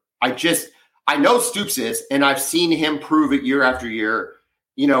 receiver. I know Stoops is, and I've seen him prove it year after year.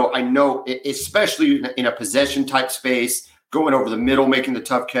 I know, especially in a possession type space, going over the middle, making the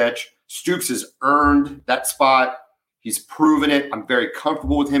tough catch. Stoops has earned that spot. He's proven it. I'm very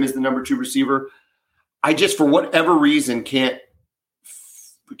comfortable with him as the number 2 receiver. I just, for whatever reason, can't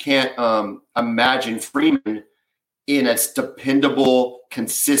imagine Freeman in a dependable,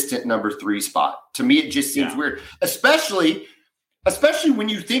 consistent number 3 spot. To me, it just seems weird, especially when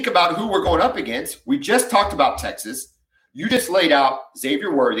you think about who we're going up against. We just talked about Texas. You just laid out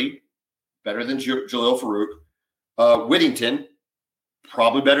Xavier Worthy, better than Jalil Farouk, Whittington,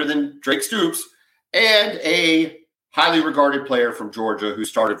 probably better than Drake Stoops, and a highly regarded player from Georgia who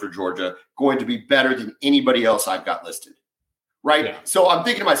started for Georgia, going to be better than anybody else I've got listed. Right? Yeah. So I'm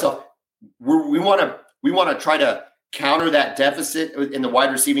thinking to myself, we want to try to counter that deficit in the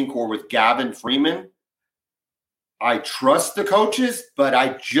wide receiving core with Gavin Freeman. I trust the coaches, but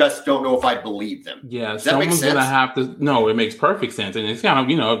I just don't know if I believe them. Yeah, someone's going to have to. No, it makes perfect sense. And it's kind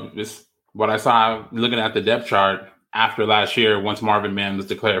of, it's what I saw looking at the depth chart after last year once Marvin Mann was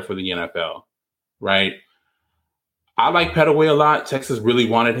declared for the NFL, right? I like Petaway a lot. Texas really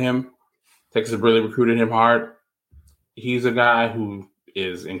wanted him. Texas really recruited him hard. He's a guy who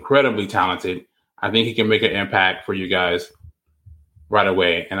is incredibly talented. I think he can make an impact for you guys right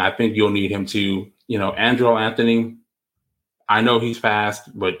away. And I think you'll need him to. Andrew Anthony, I know he's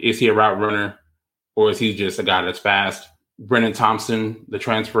fast, but is he a route runner or is he just a guy that's fast? Brennan Thompson, the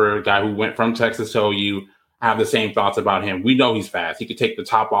transfer guy who went from Texas to OU, I have the same thoughts about him. We know he's fast. He could take the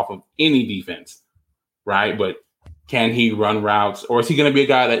top off of any defense, right? But can he run routes, or is he going to be a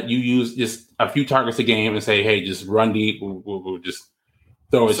guy that you use just a few targets a game and say, hey, just run deep. We'll just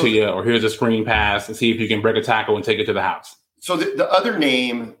throw it to you, or here's a screen pass and see if you can break a tackle and take it to the house. So the other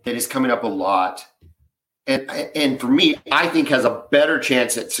name that is coming up a lot, and for me, I think has a better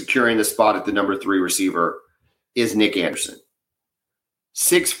chance at securing the spot at the number 3 receiver is Nick Anderson.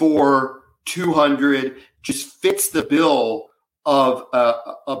 6'4", 200, just fits the bill of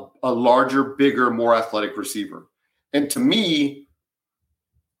a larger, bigger, more athletic receiver. And to me,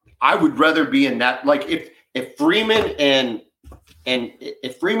 I would rather be in that. Like if Freeman and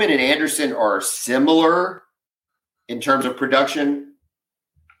Anderson are similar in terms of production,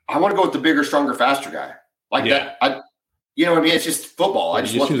 I want to go with the bigger, stronger, faster guy. That. You know what I mean? It's just football. I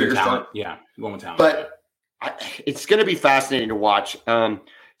just want the bigger, stronger. Yeah, going with talent. But it's going to be fascinating to watch. As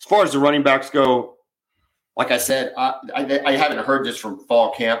far as the running backs go, like I said, I haven't heard this from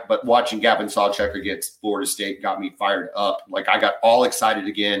fall camp, but watching Gavin Sawchuk against Florida State got me fired up. Like, I got all excited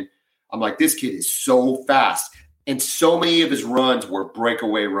again. I'm like, this kid is so fast. And so many of his runs were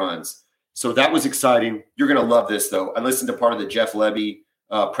breakaway runs. So that was exciting. You're going to love this, though. I listened to part of the Jeff Levy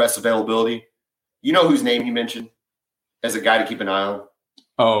press availability. You know whose name he mentioned as a guy to keep an eye on?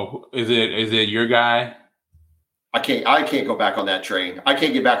 Oh, is it your guy? I can't go back on that train. I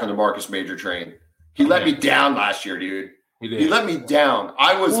can't get back on the Marcus Major train. He let me down last year, dude. He let me down.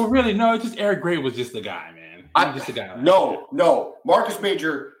 Well, really, no. It's just Eric Gray was just the guy, man. Just the guy. No. Marcus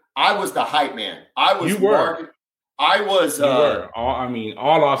Major. I was the hype man. You were. I was. You were.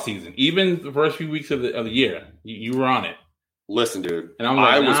 All off season, even the first few weeks of the year, you were on it. Listen, dude. And I'm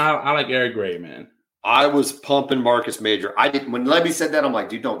like, I like Eric Gray, man. I was pumping Marcus Major. When Levy said that, I'm like,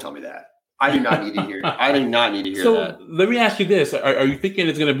 dude, don't tell me that. I do not need to hear. I do not need to hear that. So let me ask you this: Are you thinking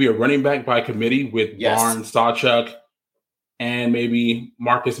it's going to be a running back by committee with Barnes, Sawchuk, and maybe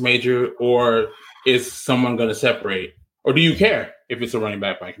Marcus Major, or is someone going to separate? Or do you care if it's a running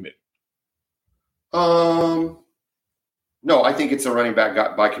back by committee? No, I think it's a running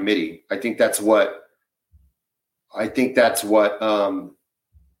back by committee. I think that's what. What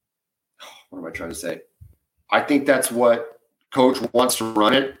am I trying to say? I think that's what coach wants to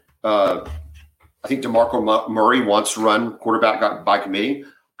run it. I think DeMarco Murray wants to run quarterback by committee.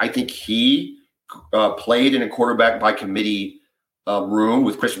 I think he played in a quarterback by committee room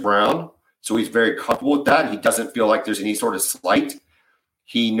with Chris Brown. So he's very comfortable with that. He doesn't feel like there's any sort of slight.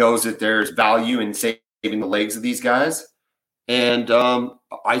 He knows that there's value in saving the legs of these guys. And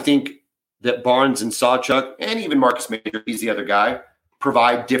I think that Barnes and Sawchuk and even Marcus Major, he's the other guy,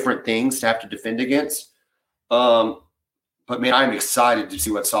 provide different things to have to defend against. But man, I'm excited to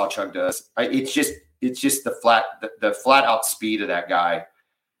see what Sawchuk does. It's just the flat out speed of that guy.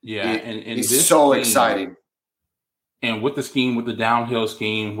 Yeah, and it's so exciting. And with the scheme, with the downhill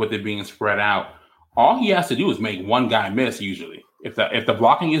scheme, with it being spread out, all he has to do is make one guy miss. Usually, if the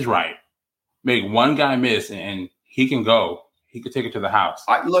blocking is right, make one guy miss, and he can go. He could take it to the house.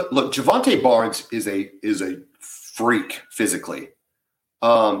 Look, Javonte Barnes is a freak physically.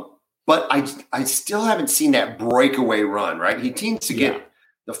 But I still haven't seen that breakaway run, right? He tends to get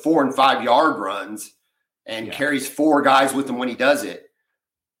the 4 and 5 yard runs and carries 4 guys with him when he does it.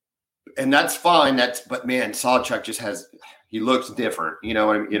 And that's fine. But man, Sawchuk just he looks different. You know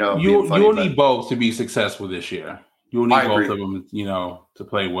what I mean? You'll need both to be successful this year. You'll need both of them, to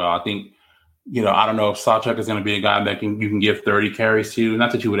play well. I think, I don't know if Sawchuk is going to be a guy that you can give 30 carries to.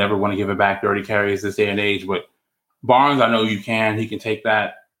 Not that you would ever want to give it back 30 carries this day and age, but Barnes, I know you can. He can take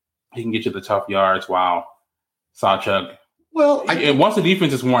that. He can get you the tough yards while Sawchuk. Well, and once the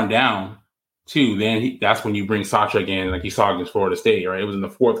defense is worn down, too, then that's when you bring Sawchuk in, like you saw against Florida State, right? It was in the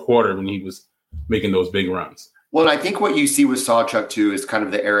fourth quarter when he was making those big runs. Well, and I think what you see with Sawchuk, too, is kind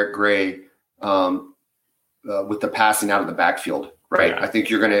of the Eric Gray with the passing out of the backfield, right? Yeah. I think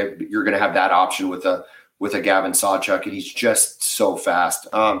you're gonna have that option with a Gavin Sawchuk, and he's just so fast.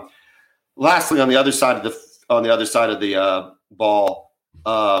 Lastly, on the other side of the ball.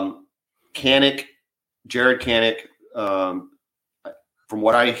 Jared Kanik, from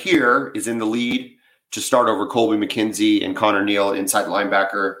what I hear, is in the lead to start over Colby McKenzie and Connor Neal, inside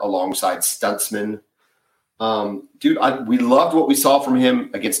linebacker, alongside Stutzman. We loved what we saw from him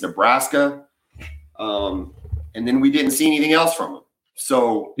against Nebraska, and then we didn't see anything else from him.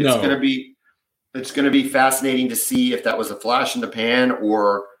 So it's going to be fascinating to see if that was a flash in the pan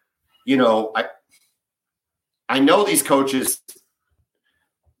or, I know these coaches.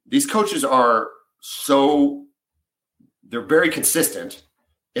 These coaches they're very consistent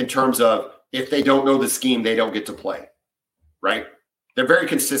in terms of if they don't know the scheme, they don't get to play, right? They're very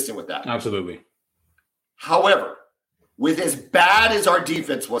consistent with that. Absolutely. However, with as bad as our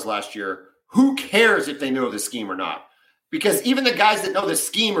defense was last year, who cares if they know the scheme or not? Because even the guys that know the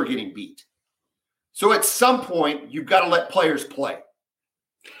scheme are getting beat. So at some point, you've got to let players play,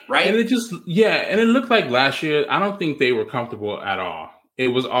 right? And it looked like last year, I don't think they were comfortable at all. It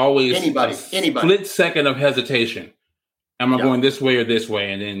was always anybody. Split second of hesitation. Am I going this way or this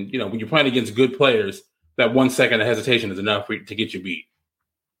way? And then, when you're playing against good players, that 1 second of hesitation is enough to get you beat.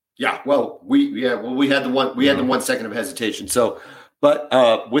 Yeah. Well, we had the 1 second of hesitation. So, but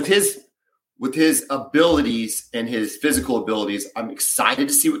with his abilities and his physical abilities, I'm excited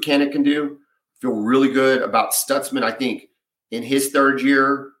to see what Kanik can do. Feel really good about Stutzman. I think in his third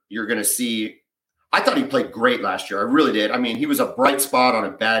year, you're going to see. I thought he played great last year. I really did. I mean, he was a bright spot on a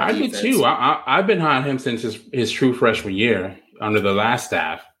bad defense. I did too. I've been high on him since his true freshman year under the last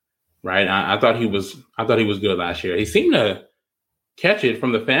staff, right? I thought he was good last year. He seemed to catch it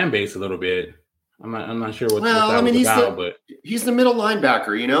from the fan base a little bit. I'm not sure what that was about, but he's the middle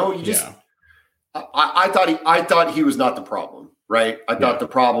linebacker. I thought he was not the problem, right? I thought the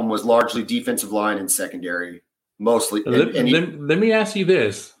problem was largely defensive line and secondary, mostly. Let me ask you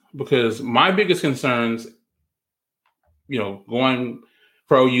this. Because my biggest concerns, going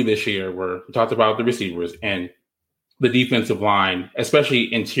for OU this year we talked about the receivers and the defensive line,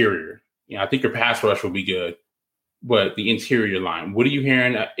 especially interior. I think your pass rush will be good, but the interior line, what are you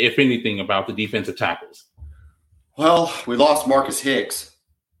hearing, if anything, about the defensive tackles? Well, we lost Marcus Hicks,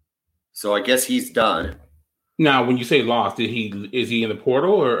 so I guess he's done. Now, when you say lost, is he in the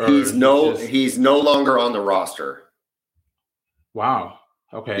portal or he's no longer on the roster? Wow.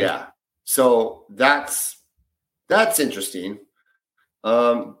 Okay. Yeah. So that's interesting.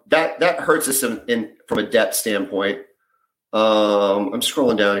 That hurts us from a depth standpoint. I'm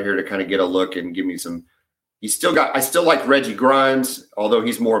scrolling down here to kind of get a look and give me some. I still like Reggie Grimes, although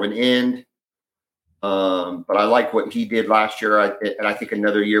he's more of an end. But I like what he did last year. And I think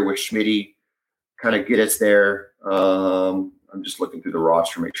another year with Schmitty kind of get us there. I'm just looking through the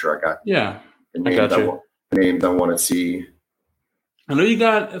roster, make sure I got the names I want to see. I know you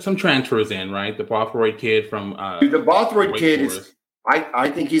got some transfers in, right? The Bothroyd kid from the Bothroyd kid is. I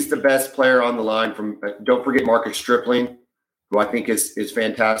think he's the best player on the line. Don't forget Marcus Stripling, who I think is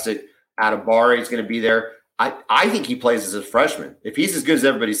fantastic. Adabari is going to be there. I think he plays as a freshman. If he's as good as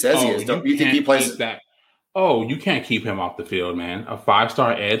everybody says he is, don't you think he plays that? Oh, you can't keep him off the field, man. A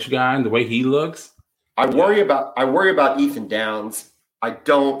 5-star edge guy and the way he looks. I worry about Ethan Downs. I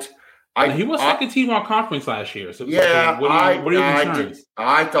don't. He was second team on conference last year. So yeah, what are your concerns?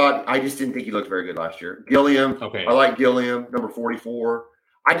 I just didn't think he looked very good last year. Gilliam, okay. I like Gilliam, number 44.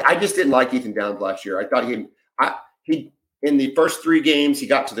 I just didn't like Ethan Downs last year. I thought he in the first 3 games he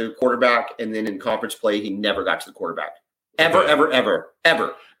got to the quarterback, and then in conference play he never got to the quarterback.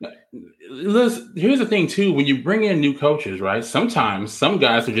 Ever. Listen, here's the thing too: when you bring in new coaches, right? Sometimes some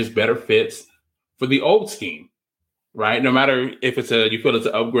guys are just better fits for the old scheme. Right, no matter if you feel it's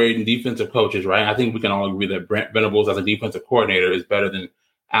an upgrade in defensive coaches, right? I think we can all agree that Brent Venables as a defensive coordinator is better than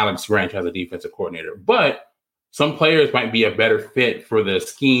Alex Grinch as a defensive coordinator. But some players might be a better fit for the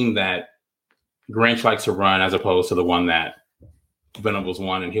scheme that Grinch likes to run as opposed to the one that Venables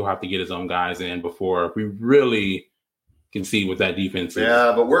won, and he'll have to get his own guys in before we really can see what that defense is.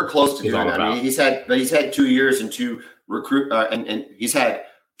 Yeah, but we're close to doing that. I mean, he's had 2 years and 2 recruit, and he's had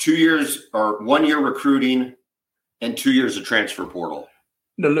 2 years or 1 year recruiting. And 2 years of transfer portal.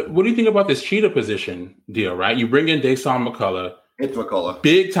 What do you think about this cheetah position deal, right? You bring in Dason McCullough. It's McCullough.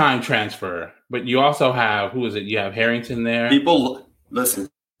 Big time transfer. But you also have, who is it? You have Harrington there. People, listen,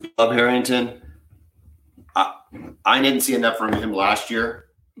 love Harrington. I didn't see enough from him last year.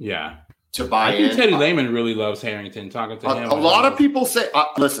 Yeah. To buy in. I think in. Teddy Lehman really loves Harrington. Talking to him. A lot of people say,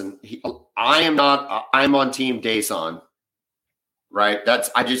 listen, I'm on team Dason. Right?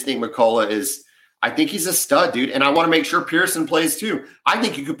 I just think McCullough is. I think he's a stud, dude, and I want to make sure Pearson plays too. I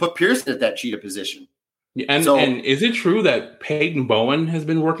think you could put Pearson at that cheetah position. And is it true that Peyton Bowen has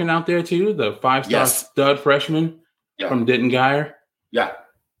been working out there too, the 5-star stud freshman from Denton Guyer? Yeah.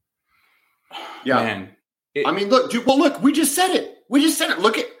 Man, I mean, look, dude. Well, look, we just said it.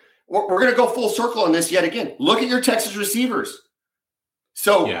 Look at we're going to go full circle on this yet again. Look at your Texas receivers.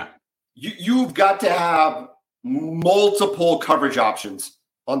 So you've got to have multiple coverage options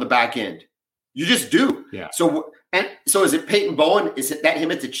on the back end. You just do. Yeah. So is it Peyton Bowen? Is it that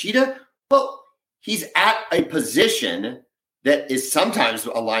him at the cheetah? Well, he's at a position that is sometimes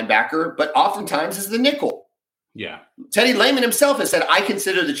a linebacker, but oftentimes is the nickel. Yeah. Teddy Lehman himself has said, I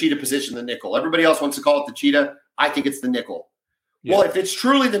consider the cheetah position the nickel. Everybody else wants to call it the cheetah. I think it's the nickel. Yeah. Well, if it's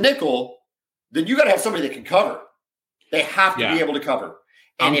truly the nickel, then you got to have somebody that can cover. They have to be able to cover.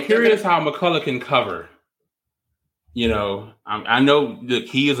 And I'm curious how McCullough can cover. You know, I know that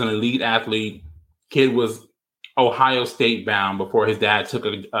he is an elite athlete. Kid was Ohio State bound before his dad took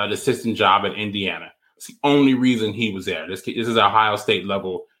an assistant job at Indiana. It's the only reason he was there. This is an Ohio State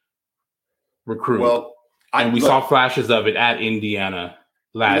level recruit. Well, we saw flashes of it at Indiana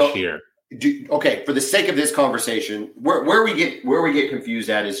last year. Okay, for the sake of this conversation, where we get confused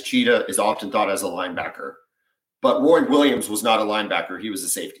at is Cheetah is often thought as a linebacker, but Roy Williams was not a linebacker; he was a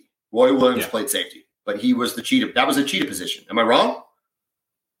safety. Roy Williams played safety, but he was the cheetah. That was a cheetah position. Am I wrong?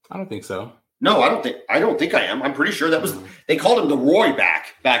 I don't think so. No, I don't think I am. I'm pretty sure that was they called him the Roy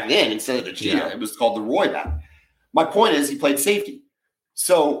back then instead of the cheetah. Yeah. It was called the Roy back. My point is he played safety.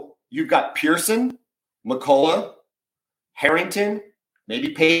 So you've got Pearson, McCullough, Harrington, maybe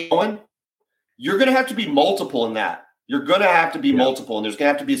Payne. You're going to have to be multiple in that. You're going to have to be multiple, and there's going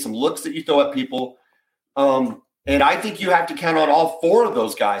to have to be some looks that you throw at people. And I think you have to count on all four of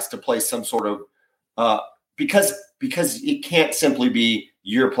those guys to play some sort of because it can't simply be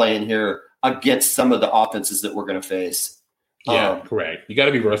you're playing here against some of the offenses that we're going to face. Yeah, correct. You got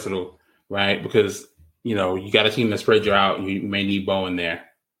to be versatile, right? Because, you got a team that spreads you out. You may need Bowen there.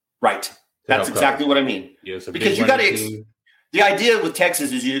 Right. That's exactly what I mean. Yeah, because you got to the idea with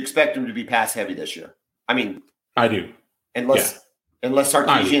Texas is you expect them to be pass heavy this year. I mean, I do. Unless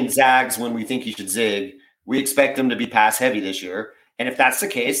Sarkisian zags when we think he should zig, we expect them to be pass heavy this year. And if that's the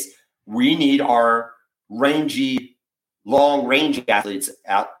case, we need our long range athletes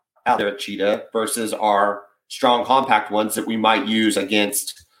out there at Cheetah versus our strong compact ones that we might use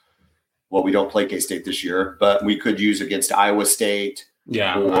against. Well, we don't play K-State this year, but we could use against Iowa State or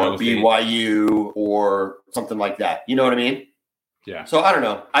BYU or something like that. You know what I mean? Yeah. So I don't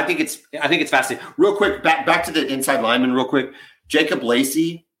know. I think it's fascinating. Real quick, back to the inside lineman real quick. Jacob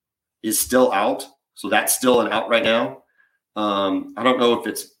Lacey is still out. So that's still an out right now. I don't know if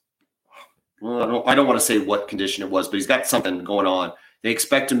it's I don't want to say what condition it was, but he's got something going on. They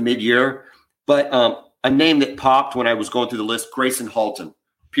expect him mid-year. But a name that popped when I was going through the list, Grayson Halton.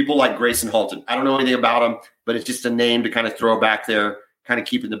 People like Grayson Halton. I don't know anything about him, but it's just a name to kind of throw back there, kind of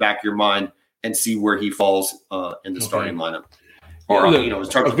keep in the back of your mind and see where he falls in the starting lineup. Or,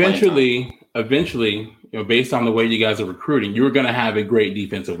 eventually, based on the way you guys are recruiting, you're going to have a great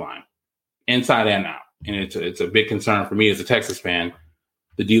defensive line, inside and out. And it's a big concern for me as a Texas fan,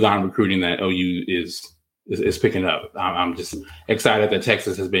 the D-line recruiting that OU is picking up. I'm just excited that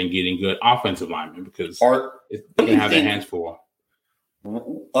Texas has been getting good offensive linemen because they're going to have their hands full.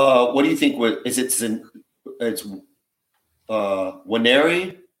 What do you think? Is it? It's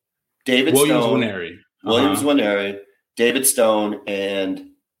Winery, David Stone, Williams Winery, David Stone,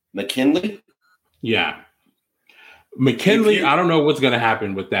 and McKinley. Yeah, McKinley. I don't know what's going to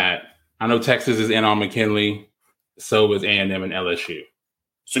happen with that. I know Texas is in on McKinley. So is A&M and LSU.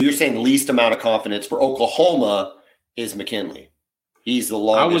 So you're saying least amount of confidence for Oklahoma is McKinley. He's the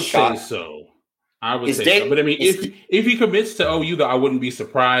longest shot. I would say so. But I mean, if he commits to OU, though, I wouldn't be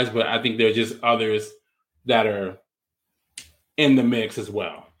surprised. But I think there are just others that are in the mix as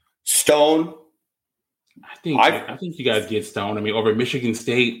well. Stone. I think you guys get Stone. I mean, over Michigan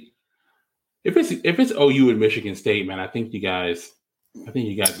State. If it's OU and Michigan State, man, I think you guys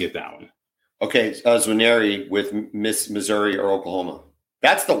get that one. Okay, Zwinneri with Missouri or Oklahoma.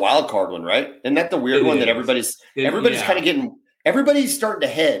 That's the wild card one, right? Isn't that the weird one that everybody's kind of getting? Everybody's starting to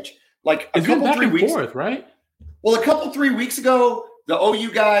hedge. Like a couple 3 weeks, right? Well, a couple 3 weeks ago, the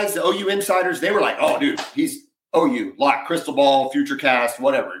OU guys, the OU insiders, they were like, "Oh, dude, he's OU, lock, crystal ball, future cast,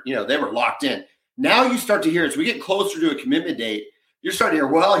 whatever." You know, they were locked in. Now you start to hear as we get closer to a commitment date, you're starting to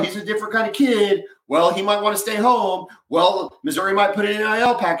hear, "Well, he's a different kind of kid. Well, he might want to stay home. Well, Missouri might put an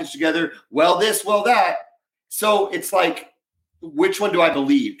NIL package together. Well, this, well, that." So it's like, which one do I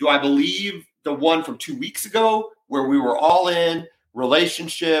believe? Do I believe the one from 2 weeks ago where we were all in,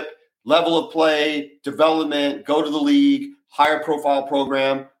 relationship, level of play, development, go to the league, higher profile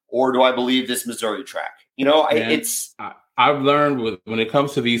program, or do I believe this Missouri track? You know, I've learned when it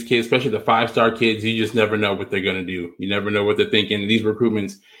comes to these kids, especially the 5-star kids, you just never know what they're going to do. You never know what they're thinking. These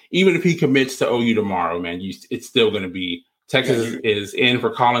recruitments, even if he commits to OU tomorrow, man, it's still going to be Texas is in for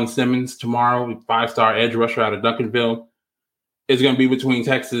Colin Simmons tomorrow, 5-star edge rusher out of Duncanville. It's going to be between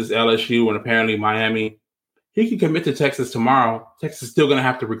Texas, LSU, and apparently Miami. He can commit to Texas tomorrow. Texas is still going to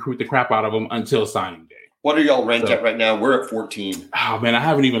have to recruit the crap out of him until signing day. What are y'all ranked at right now? We're at 14. Oh, man, I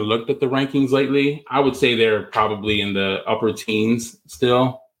haven't even looked at the rankings lately. I would say they're probably in the upper teens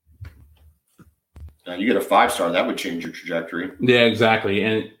still. Now, you get a 5-star, that would change your trajectory. Yeah, exactly.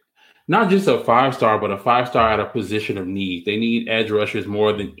 And not just a 5-star, but a 5-star at a position of need. They need edge rushers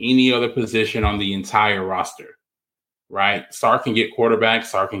more than any other position on the entire roster, right? Sark can get quarterback,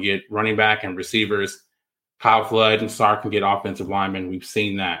 Sark can get running back and receivers. Kyle Flood and Sark can get offensive linemen. We've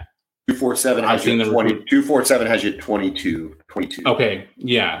seen that. 247 has you 20. 247 has you 22. Okay,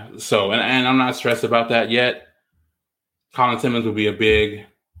 yeah. So, and I'm not stressed about that yet. Colin Simmons will be a big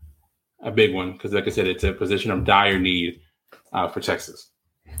one because, like I said, it's a position of dire need for Texas.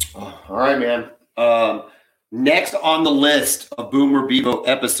 All right, man. Next on the list of Boomer Bevo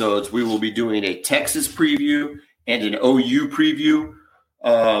episodes, we will be doing a Texas preview and an OU preview.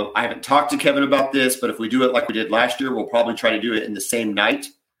 I haven't talked to Kevin about this, but if we do it like we did last year, we'll probably try to do it in the same night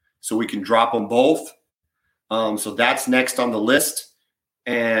so we can drop them both. So that's next on the list,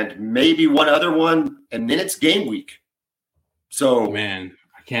 and maybe one other one, and then it's game week. So, man,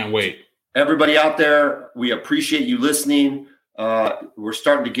 I can't wait. Everybody out there, we appreciate you listening. We're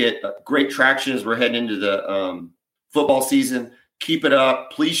starting to get great traction as we're heading into the football season. Keep it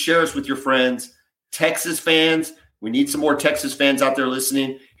up. Please share us with your friends. Texas fans, we need some more Texas fans out there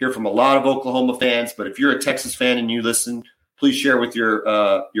listening. Hear from a lot of Oklahoma fans, but if you're a Texas fan and you listen, please share with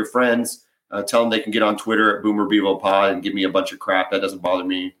your friends. Tell them they can get on Twitter at Boomer Bevo Pod and give me a bunch of crap. That doesn't bother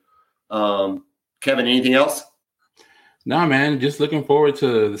me. Kevin, anything else? Nah, man. Just looking forward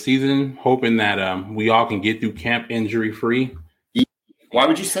to the season, hoping that we all can get through camp injury-free. Why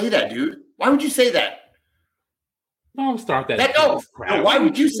would you say that, dude? Why would you say that? Don't start that. No, why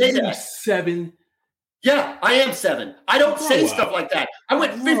would you say that? 7. Yeah, I am 7. I don't say stuff like that. I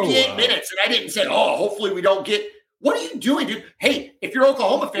went 58 minutes, and I didn't say, hopefully we don't get – what are you doing, dude? Hey, if you're an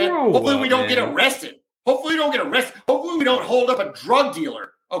Oklahoma fan, hopefully we don't get arrested. Hopefully we don't get arrested. Hopefully we don't hold up a drug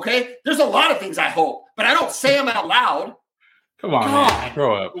dealer, okay? There's a lot of things I hope, but I don't say them out loud. Come on, man.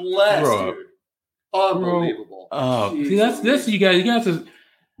 Grow up. Grow up. Unbelievable. Oh, see, that's this. You guys are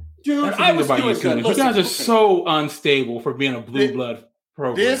 – dude, I was doing good. You guys are so unstable for being a blue blood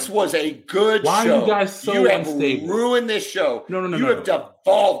program. This was a good show. Why are you guys so unstable? You have ruined this show. No. You have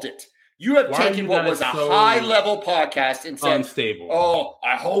devolved it. You have taken what was a high-level podcast and said, unstable. Oh,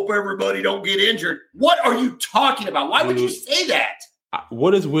 I hope everybody don't get injured. What are you talking about? Why would you say that?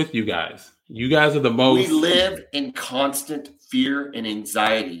 What is with you guys? You guys are the most. We live in constant fear and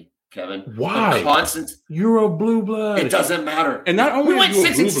anxiety, Kevin. Why? You're a blue blood. It doesn't matter. And not only we went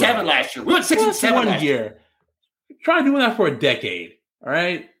 6-7 last year. We went 6-7 one year. Try doing that for a decade. All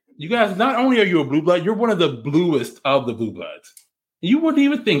right. You guys, not only are you a blue blood, you're one of the bluest of the blue bloods. You wouldn't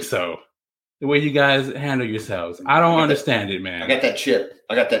even think so. The way you guys handle yourselves. I don't understand it, man. I got that chip.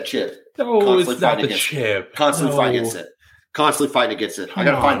 No, it's not the chip. Constantly fight against it. Constantly fighting against it. I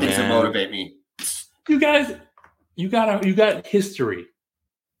got to find things that motivate me. You got history.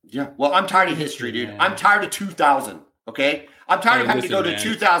 Yeah. Well, I'm tired of history, dude. I'm tired of 2000. Okay. I'm tired of having to go to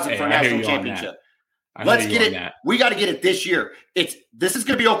 2000 for a national championship. Let's get it. We got to get it this year. This is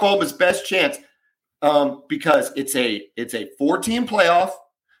going to be Oklahoma's best chance because it's a 4-team playoff.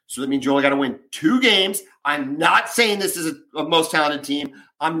 So that means you only got to win 2 games. I'm not saying this is a most talented team.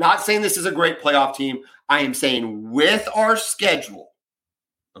 I'm not saying this is a great playoff team. I am saying with our schedule,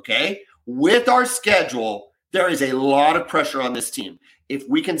 okay, with our schedule, there is a lot of pressure on this team. If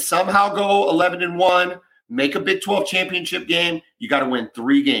we can somehow go 11-1, make a Big 12 championship game, you got to win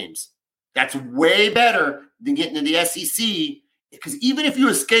 3 games. That's way better than getting to the SEC because even if you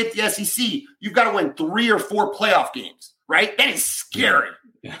escape the SEC, you've got to win 3 or 4 playoff games, right? That is scary.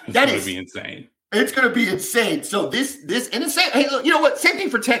 Yeah, that is going to be insane. It's going to be insane. So this, and it's hey, you know what? Same thing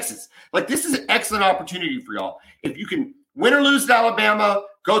for Texas. Like this is an excellent opportunity for y'all. If you can win or lose at Alabama,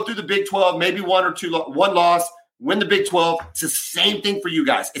 go through the Big 12, maybe 1 or 2, 1 loss, win the Big 12. It's the same thing for you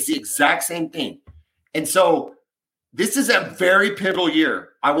guys. It's the exact same thing. And so this is a very pivotal year.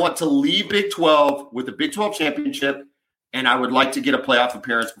 I want to leave Big 12 with a Big 12 championship, and I would like to get a playoff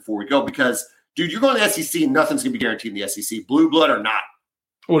appearance before we go because, dude, you're going to the SEC and nothing's going to be guaranteed in the SEC, blue blood or not.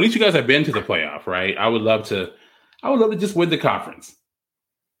 Well, at least you guys have been to the playoff, right? I would love to just win the conference.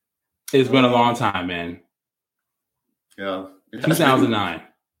 It's been a long time, man. Yeah. 2009.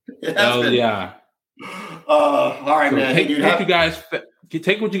 Yeah. All right, so man.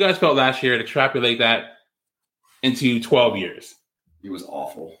 Take what you guys felt last year and extrapolate that into 12 years. It was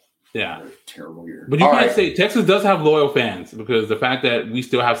awful. Yeah. Terrible year. But you can't say Texas does have loyal fans because the fact that we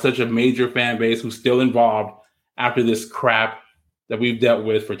still have such a major fan base who's still involved after this crap that we've dealt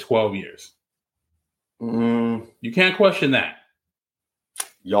with for 12 years. You can't question that.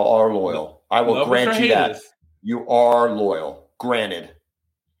 Y'all are loyal. I will grant you that. You are loyal. Granted.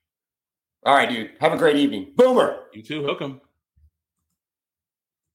 All right, dude. Have a great evening. Boomer. You too. Hook 'em.